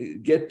now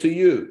get to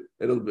you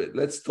a little bit.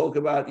 Let's talk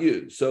about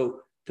you.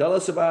 So tell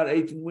us about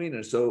Eytan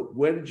Wiener. So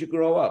where did you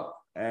grow up,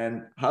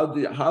 and how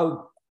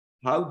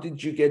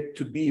did you get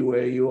to be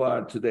where you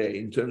are today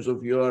in terms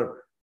of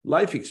your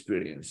life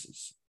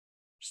experiences?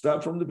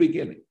 Start from the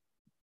beginning.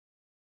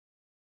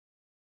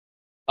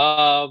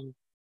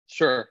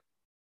 Sure.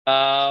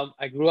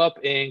 I grew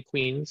up in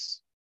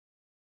Queens,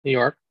 New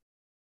York,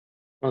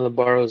 one of the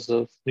boroughs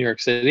of New York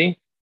City.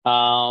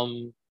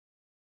 I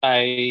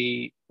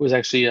was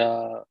actually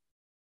a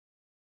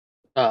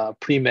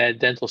pre-med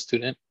dental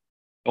student.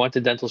 I went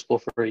to dental school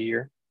for a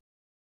year.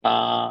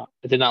 I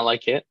did not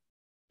like it.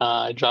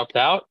 I dropped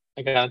out.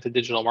 I got into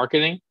digital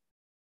marketing.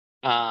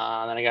 Then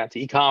I got into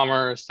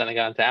e-commerce. Then I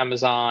got into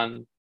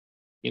Amazon.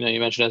 You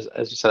mentioned,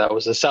 as you said, I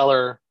was a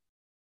seller.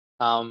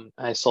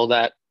 I sold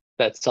that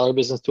seller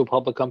business to a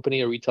public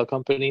company, a retail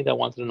company that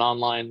wanted an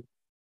online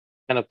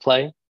kind of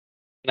play.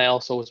 And I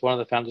also was one of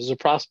the founders of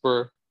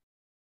Prosper,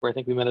 where I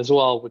think we met as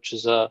well, which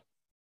is the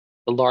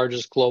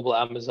largest global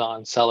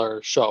Amazon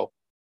seller show.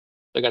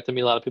 So I got to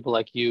meet a lot of people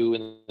like you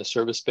in the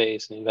service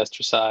space and the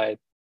investor side,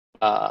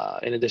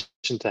 in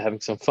addition to having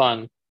some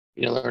fun,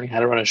 learning how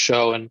to run a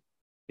show. And,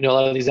 a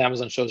lot of these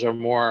Amazon shows are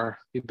more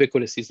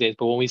ubiquitous these days.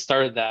 But when we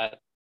started that,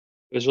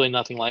 there was really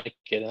nothing like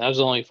it. And that was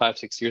only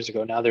 5-6 years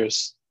ago. Now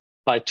there's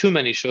probably too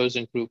many shows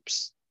and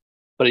groups.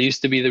 But it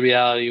used to be the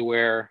reality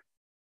where,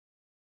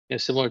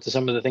 similar to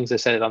some of the things I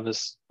said on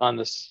this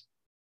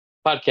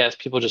podcast,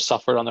 people just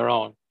suffered on their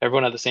own.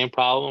 Everyone had the same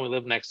problem. We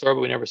lived next door, but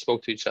we never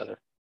spoke to each other.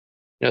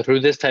 Through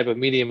this type of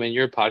medium in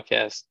your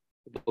podcast,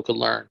 people could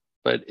learn.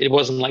 But it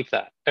wasn't like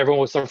that.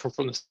 Everyone was suffering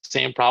from the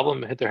same problem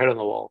and hit their head on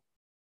the wall.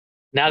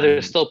 Now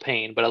there's still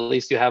pain, but at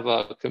least you have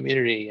a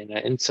community and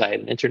an insight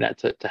and internet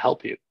to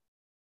help you.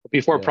 But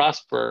before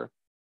Prosper,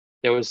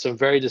 there was some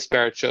very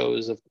disparate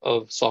shows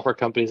of software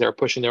companies that were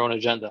pushing their own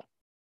agenda.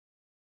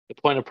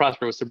 The point of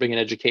Prosper was to bring in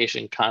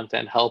education,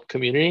 content, help,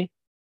 community,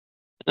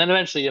 and then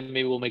eventually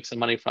maybe we'll make some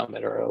money from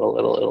it, or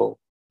it'll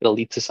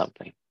lead to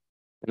something.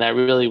 And that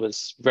really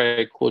was a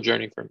very cool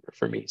journey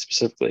for me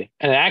specifically.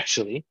 And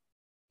actually,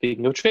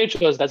 speaking of trade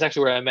shows, that's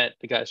actually where I met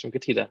the guys from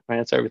Katita, right?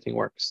 That's how everything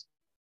works.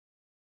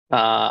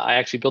 I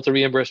actually built a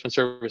reimbursement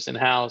service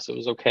in-house. It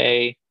was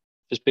okay.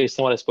 Just based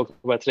on what I spoke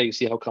about today, you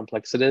see how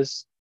complex it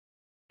is.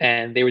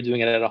 And they were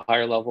doing it at a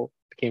higher level.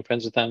 Became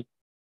friends with them.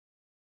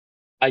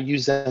 I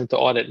used them to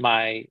audit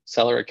my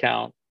seller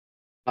account,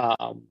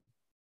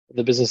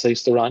 the business I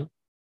used to run.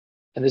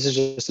 And this is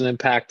just an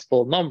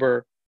impactful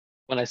number.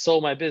 When I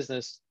sold my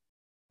business,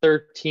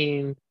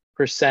 13%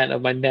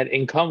 of my net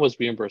income was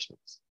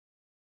reimbursements.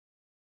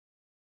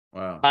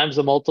 Wow. Times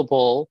the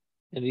multiple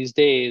in these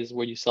days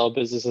where you sell a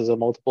business as a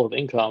multiple of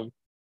income,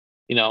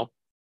 it's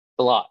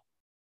a lot.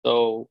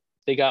 So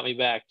they got me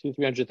back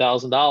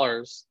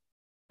 $200,000-$300,000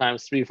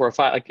 times 3, 4,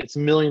 5. Like, it's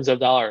millions of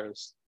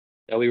dollars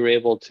that we were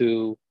able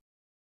to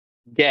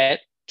get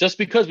just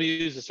because we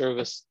use the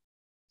service.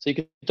 So you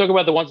can talk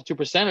about the 1 to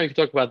 2%, or you can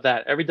talk about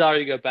that. Every dollar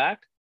you get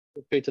back,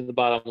 goes straight to the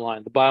bottom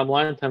line. The bottom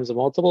line times the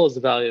multiple is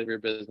the value of your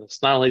business.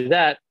 Not only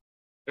that,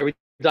 every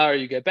dollar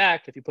you get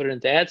back, if you put it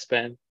into ad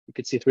spend, you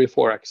could see 3 or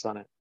 4x on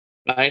it,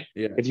 right?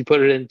 Yeah. If you put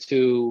it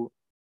into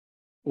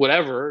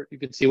whatever, you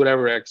could see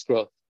whatever X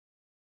growth.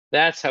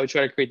 That's how we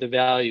try to create the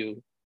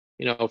value,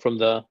 from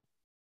the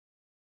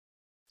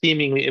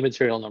seemingly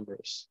immaterial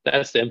numbers.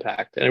 That's the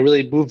impact. And it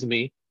really moved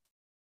me.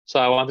 So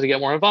I wanted to get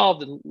more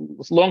involved. And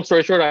long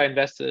story short, I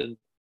invested and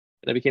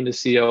I became the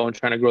CEO and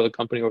trying to grow the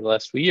company over the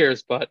last few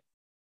years. But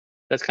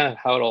that's kind of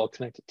how it all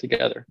connected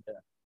together. Yeah.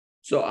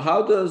 So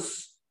how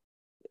does,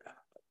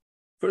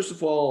 first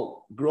of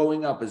all,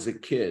 growing up as a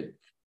kid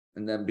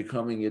and then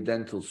becoming a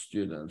dental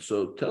student.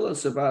 So tell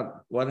us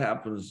about what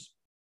happens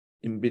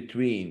in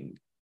between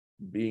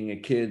being a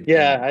kid.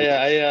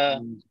 Yeah,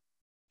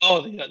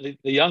 the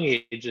young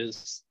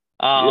ages.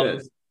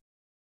 Yes.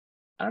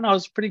 I don't know. I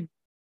was a pretty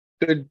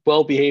good,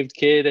 well-behaved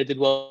kid. I did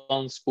well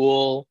in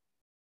school.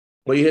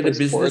 But you had a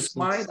business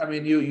mind? I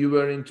mean, you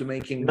were into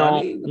making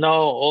money?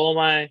 No,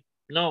 not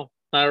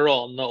at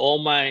all. No,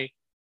 all my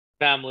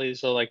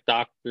families are like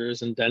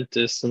doctors and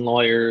dentists and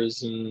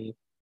lawyers, and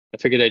I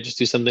figured I'd just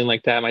do something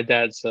like that. My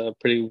dad's a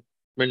pretty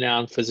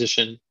renowned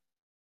physician.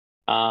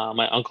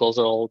 My uncles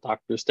are all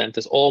doctors,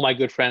 dentists. All my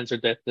good friends are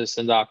dentists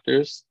and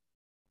doctors,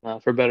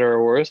 for better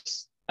or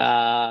worse.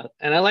 And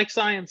I like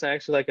science. I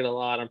actually like it a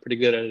lot. I'm pretty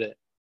good at it.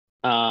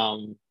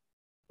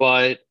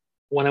 But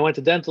when I went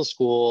to dental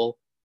school,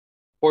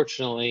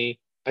 fortunately,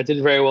 I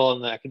did very well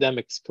in the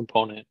academics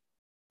component,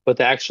 but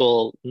the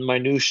actual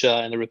minutia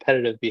and the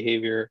repetitive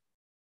behavior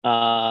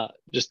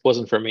just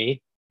wasn't for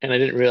me. And I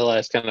didn't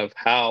realize kind of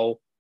how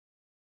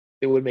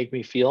it would make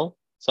me feel.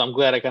 So I'm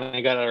glad I kind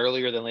of got it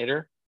earlier than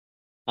later.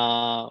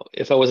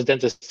 If I was a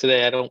dentist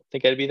today, I don't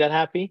think I'd be that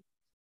happy.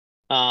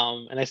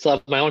 And I still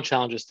have my own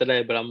challenges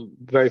today, but I'm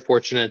very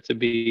fortunate to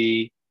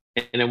be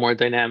in a more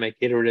dynamic,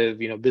 iterative,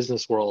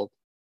 business world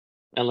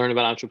and learn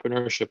about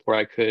entrepreneurship where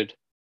I could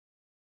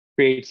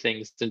create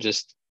things than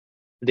just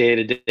day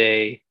to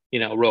day,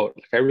 rote.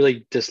 Like, I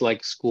really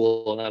dislike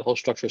school and that whole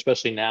structure,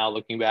 especially now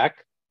looking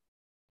back.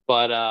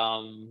 But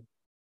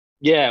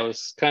it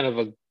was kind of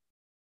a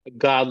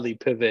godly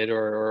pivot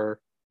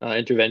or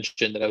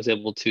intervention that I was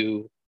able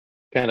to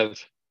kind of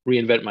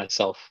reinvent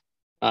myself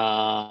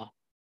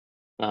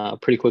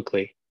pretty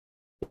quickly.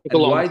 It took a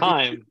long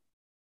time.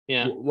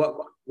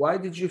 Why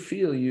did you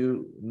feel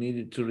you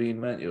needed to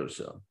reinvent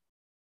yourself?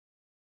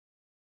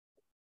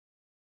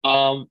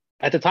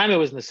 At the time, it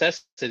was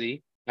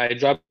necessity. I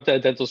dropped out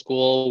of dental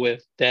school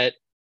with debt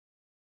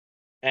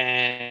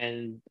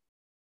and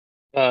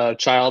a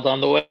child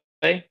on the way.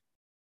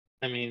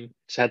 I mean,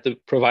 just had to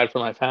provide for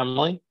my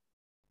family.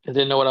 I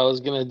didn't know what I was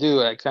going to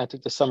do. I kind of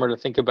took the summer to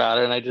think about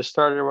it, and I just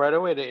started right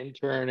away to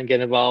intern and get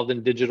involved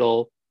in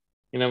digital.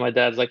 My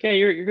dad's like, "Hey,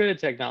 you're good at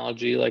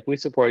technology. Like, we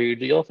support you.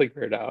 You'll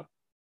figure it out."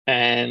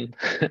 And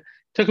it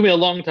took me a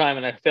long time,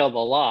 and I failed a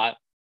lot.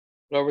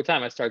 But over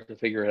time, I started to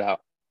figure it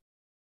out.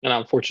 And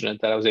I'm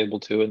fortunate that I was able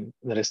to, and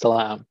that I still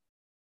am.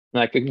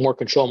 And I could more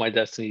control my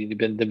destiny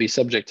than to be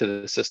subject to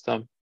the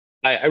system.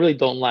 I really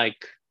don't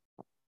like.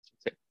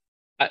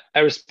 I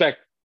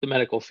respect the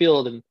medical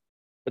field,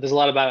 but there's a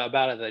lot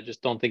about it that I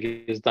just don't think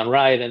is done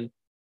right. And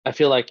I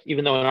feel like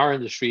even though in our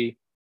industry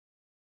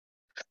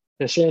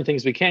there's certain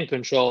things we can't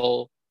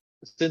control,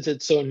 since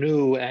it's so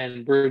new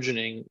and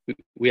burgeoning,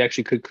 we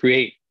actually could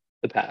create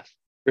the path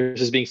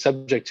versus being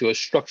subject to a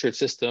structured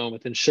system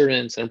with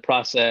insurance and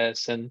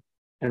process and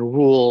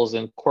rules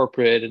and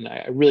corporate, and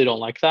I really don't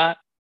like that.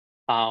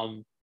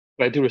 But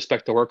I do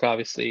respect the work,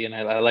 obviously, and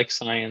I like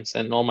science,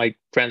 and all my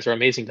friends are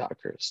amazing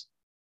doctors.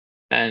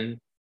 And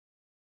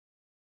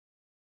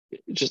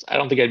just, I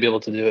don't think I'd be able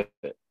to do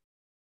it.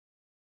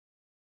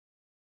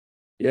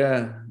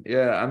 Yeah,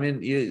 yeah. I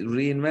mean,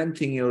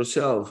 reinventing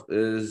yourself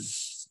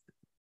is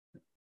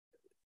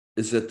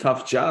a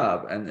tough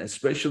job, and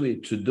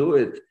especially to do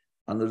it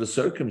under the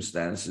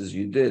circumstances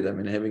you did. I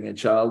mean, having a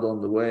child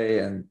on the way,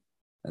 and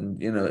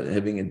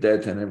having a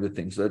debt and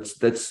everything. So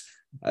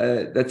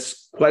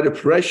that's quite a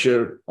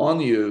pressure on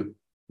you,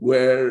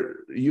 where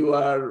you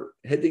are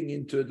heading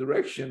into a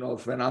direction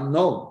of an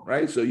unknown,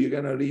 right? So you're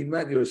going to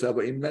reinvent yourself,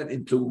 but invent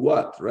into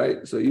what,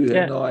 right? So you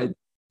have no idea.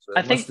 So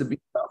it must be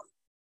tough.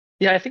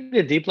 Yeah, I think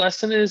the deep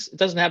lesson is it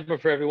doesn't happen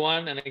for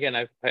everyone. And again,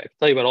 I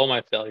tell you about all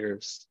my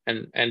failures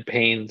and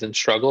pains and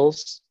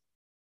struggles.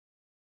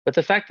 But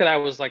the fact that I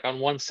was like on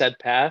one set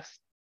path,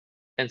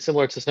 and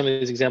similar to some of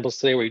these examples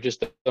today where you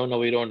just don't know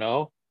what you don't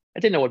know. I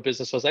didn't know what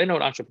business was. I didn't know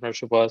what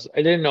entrepreneurship was.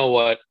 I didn't know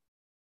what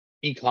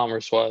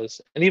e-commerce was.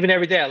 And even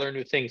every day I learn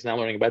new things. Now I'm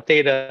learning about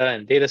data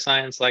and data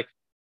science. Like,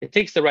 it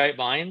takes the right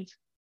mind.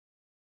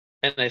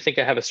 And I think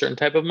I have a certain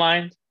type of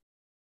mind.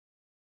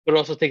 But it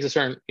also takes a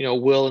certain,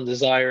 will and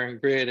desire and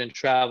grit and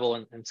travel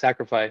and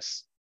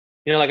sacrifice.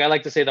 Like I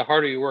like to say, the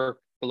harder you work,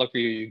 the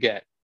luckier you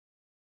get.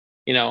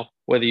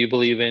 Whether you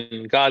believe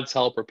in God's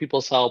help or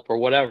people's help or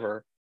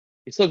whatever,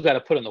 you still got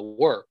to put in the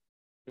work,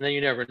 and then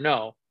you never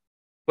know.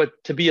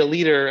 But to be a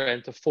leader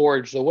and to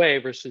forge the way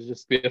versus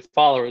just be a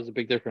follower is a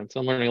big difference.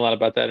 I'm learning a lot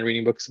about that and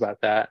reading books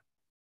about that.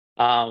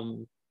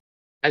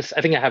 I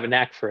think I have a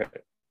knack for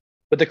it.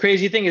 But the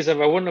crazy thing is, if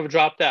I wouldn't have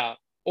dropped out,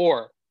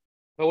 or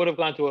if I would have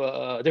gone to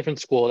a different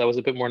school that was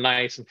a bit more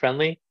nice and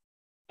friendly,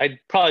 I'd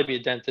probably be a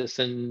dentist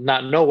and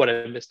not know what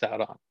I missed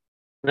out on.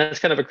 And that's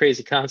kind of a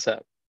crazy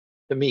concept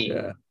to me.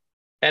 Yeah.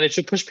 And it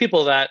should push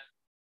people that,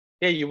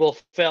 yeah, you will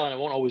fail and it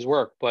won't always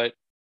work, but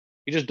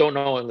you just don't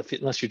know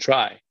unless you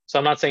try. So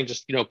I'm not saying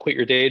just, quit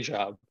your day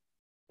job,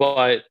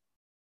 but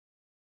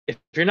if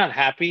you're not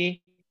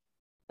happy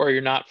or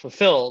you're not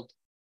fulfilled,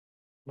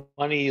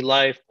 money,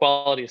 life,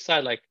 quality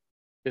aside, like,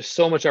 there's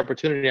so much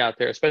opportunity out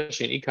there,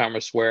 especially in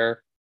e-commerce,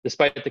 where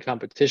despite the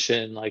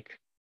competition, like,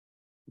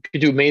 you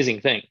could do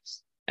amazing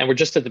things. And we're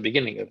just at the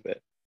beginning of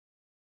it.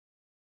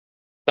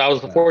 So I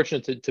was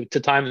fortunate to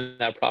time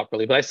that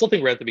properly, but I still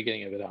think we're at the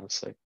beginning of it,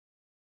 honestly.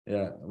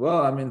 Yeah,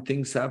 well, I mean,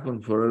 things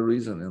happen for a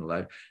reason in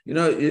life.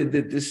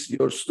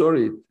 Your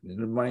story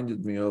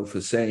reminded me of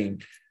a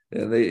saying.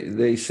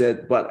 They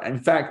said, but in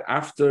fact,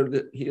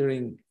 after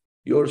hearing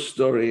your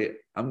story,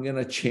 I'm going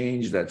to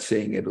change that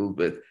saying a little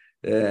bit.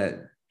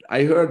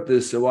 I heard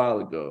this a while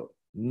ago.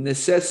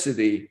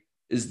 Necessity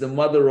is the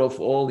mother of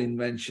all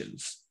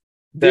inventions.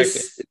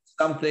 This is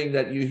something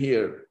that you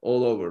hear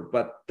all over,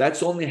 but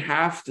that's only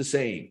half the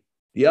saying.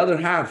 The other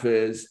half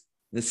is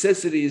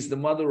necessity is the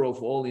mother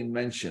of all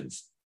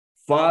inventions,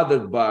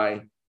 fathered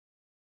by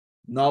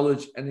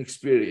knowledge and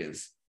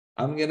experience.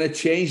 I'm going to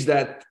change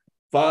that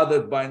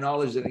fathered by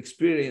knowledge and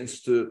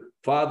experience to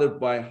fathered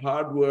by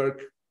hard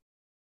work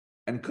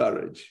and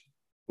courage.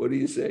 What do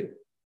you say?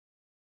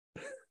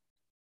 I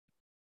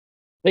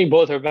think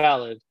both are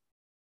valid.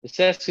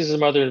 Necessity is the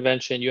mother of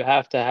invention. You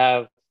have to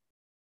have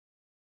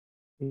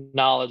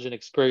knowledge and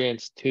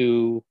experience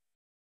to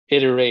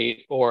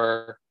iterate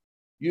or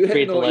you had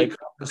create no the life.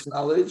 e-commerce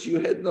knowledge.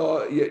 You had no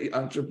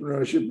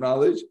entrepreneurship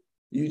knowledge.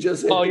 You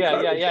just had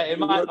yeah. In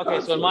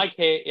my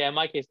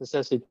case,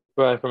 necessity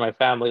for my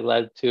family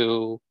led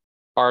to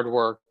hard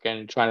work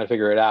and trying to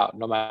figure it out,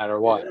 no matter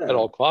what, at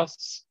all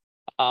costs.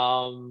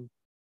 But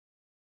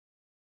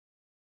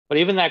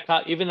even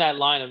that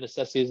line of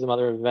necessity is the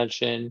mother of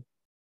invention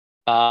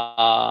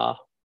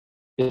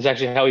is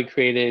actually how he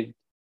created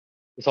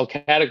this whole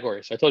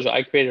category. So I told you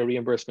I created a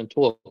reimbursement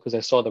tool because I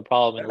saw the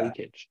problem in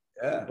leakage.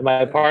 And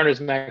my partners,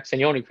 Max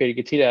and Yoni,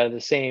 created Getita out of the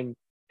same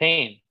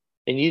pain.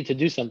 They needed to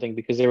do something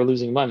because they were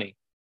losing money.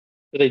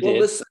 So they did.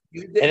 Listen,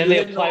 and then they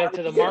applied it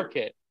to the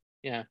market.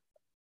 Yeah.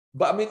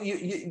 But I mean,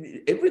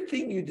 you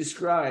everything you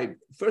described,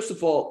 first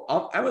of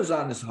all,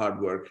 Amazon is hard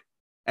work.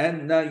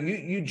 And now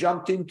you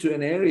jumped into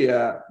an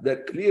area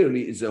that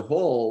clearly is a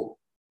hole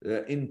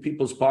in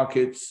people's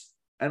pockets,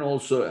 and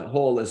also a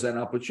hole as an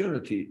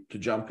opportunity to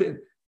jump in.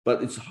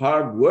 But it's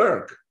hard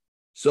work.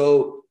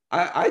 So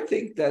I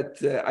think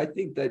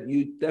that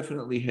you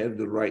definitely have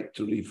the right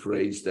to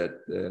rephrase that,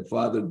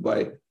 fathered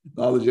by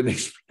knowledge and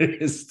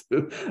experience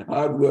to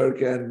hard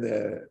work and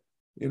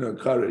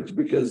courage,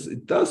 because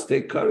it does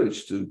take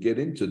courage to get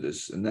into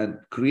this and then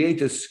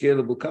create a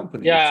scalable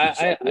company.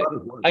 Yeah,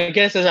 I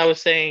guess, as I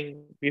was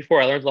saying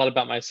before, I learned a lot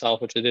about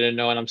myself, which I didn't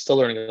know, and I'm still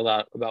learning a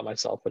lot about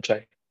myself, which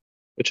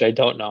I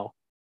don't know.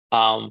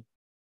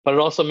 But it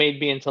also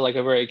made me into like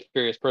a very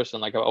curious person.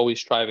 Like, I'm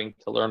always striving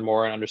to learn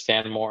more and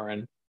understand more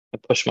and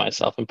push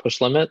myself and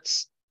push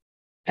limits.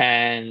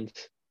 And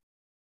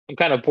I'm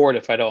kind of bored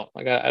if I don't.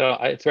 Like, I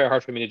don't. It's very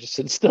hard for me to just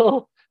sit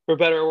still, for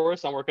better or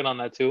worse. I'm working on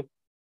that too.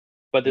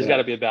 But there's got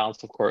to be a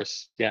balance, of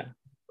course. Yeah.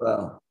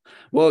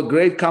 Well,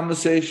 great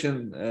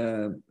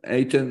conversation,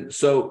 Eytan.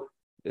 So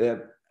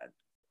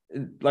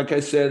like I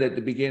said at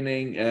the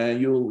beginning,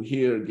 you'll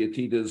hear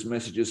Getita's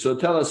messages. So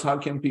tell us, how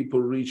can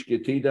people reach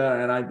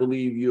Getita? And I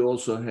believe you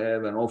also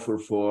have an offer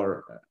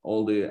for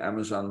all the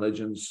Amazon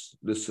Legends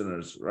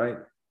listeners, right?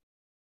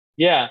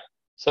 Yeah.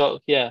 So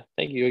yeah,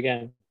 thank you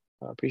again.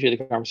 I appreciate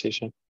the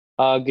conversation.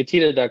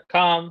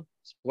 Getita.com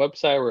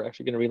website. We're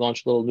actually going to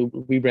relaunch a little new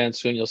rebrand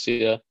soon. You'll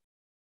see a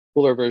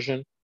cooler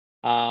version.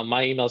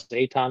 My email is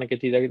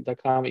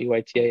eytan@getita.com,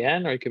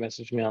 EYTAN, or you can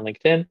message me on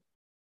LinkedIn.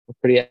 We're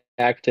pretty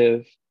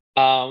active.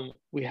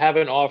 We have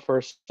an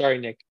offer. Sorry,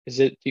 Nick.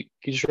 Can you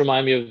just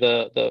remind me of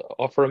the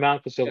offer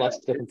amount? Because there are lots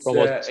of different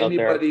promos out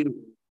there. Anybody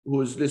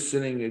who's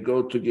listening,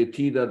 go to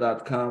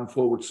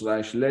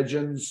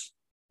getita.com/legends.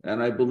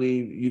 And I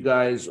believe you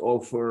guys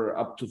offer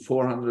up to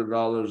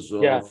 $400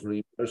 of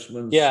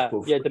reimbursements. Yeah,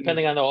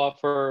 depending on the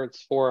offer,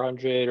 it's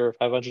 $400 or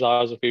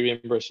 $500 of free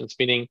reimbursements,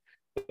 meaning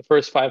the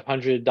first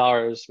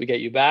 $500 we get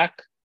you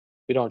back.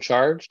 We don't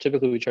charge.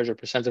 Typically, we charge a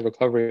percent of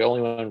recovery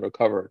only when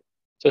recovered.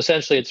 So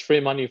essentially, it's free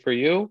money for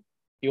you.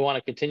 You want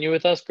to continue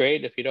with us,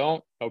 great. If you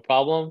don't, no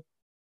problem.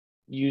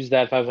 Use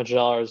that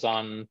 $500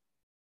 on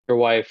your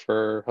wife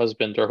or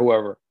husband or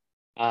whoever.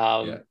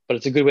 But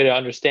it's a good way to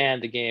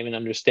understand the game and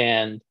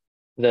understand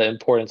the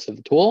importance of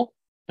the tool.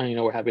 And,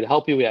 we're happy to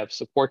help you. We have a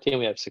support team.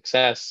 We have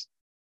success.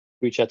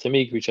 Reach out to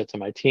me, reach out to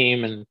my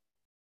team. And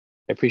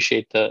I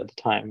appreciate the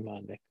time,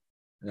 Nick.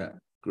 Yeah,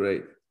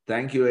 great.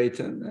 Thank you,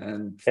 Eytan.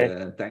 And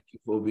thank you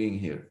for being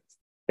here.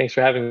 Thanks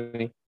for having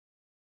me.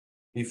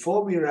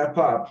 Before we wrap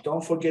up,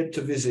 don't forget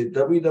to visit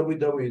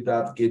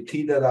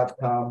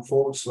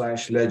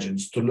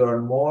www.getita.com/legends to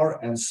learn more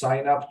and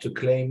sign up to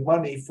claim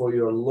money for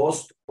your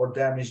lost or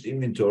damaged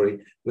inventory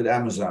with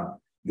Amazon.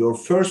 Your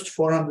first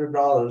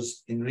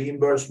 $400 in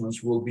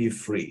reimbursements will be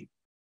free.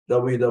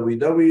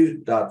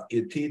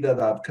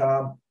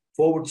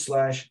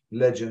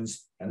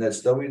 www.getita.com/legends, and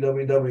that's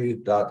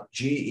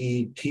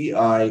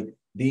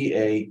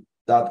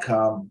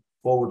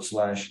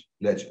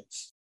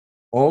www.getida.com/legends.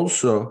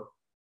 Also,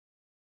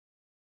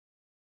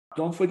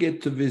 don't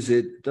forget to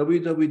visit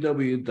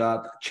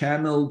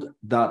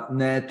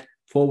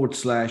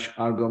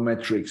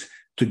www.channeled.net/Argometrics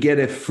to get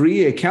a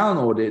free account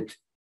audit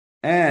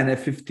and a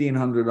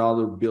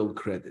 $1,500 bill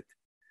credit.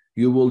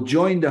 You will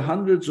join the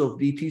hundreds of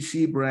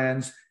DTC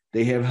brands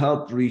they have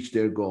helped reach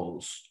their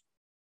goals.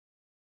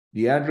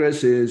 The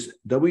address is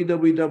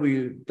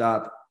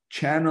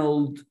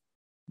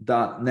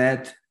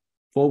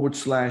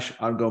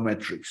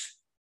www.channeled.net/Argometrics.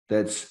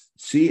 That's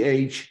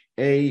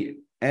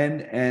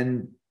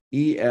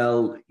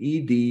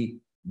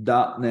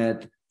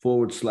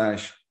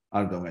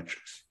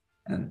CHANNELED.net/Argometrics.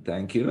 And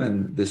thank you.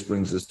 And this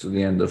brings us to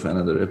the end of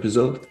another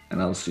episode,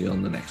 and I'll see you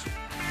on the next one.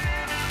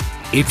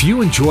 If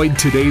you enjoyed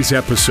today's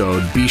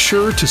episode, be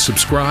sure to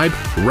subscribe,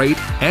 rate,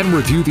 and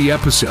review the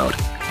episode,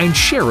 and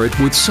share it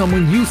with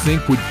someone you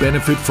think would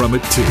benefit from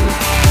it too.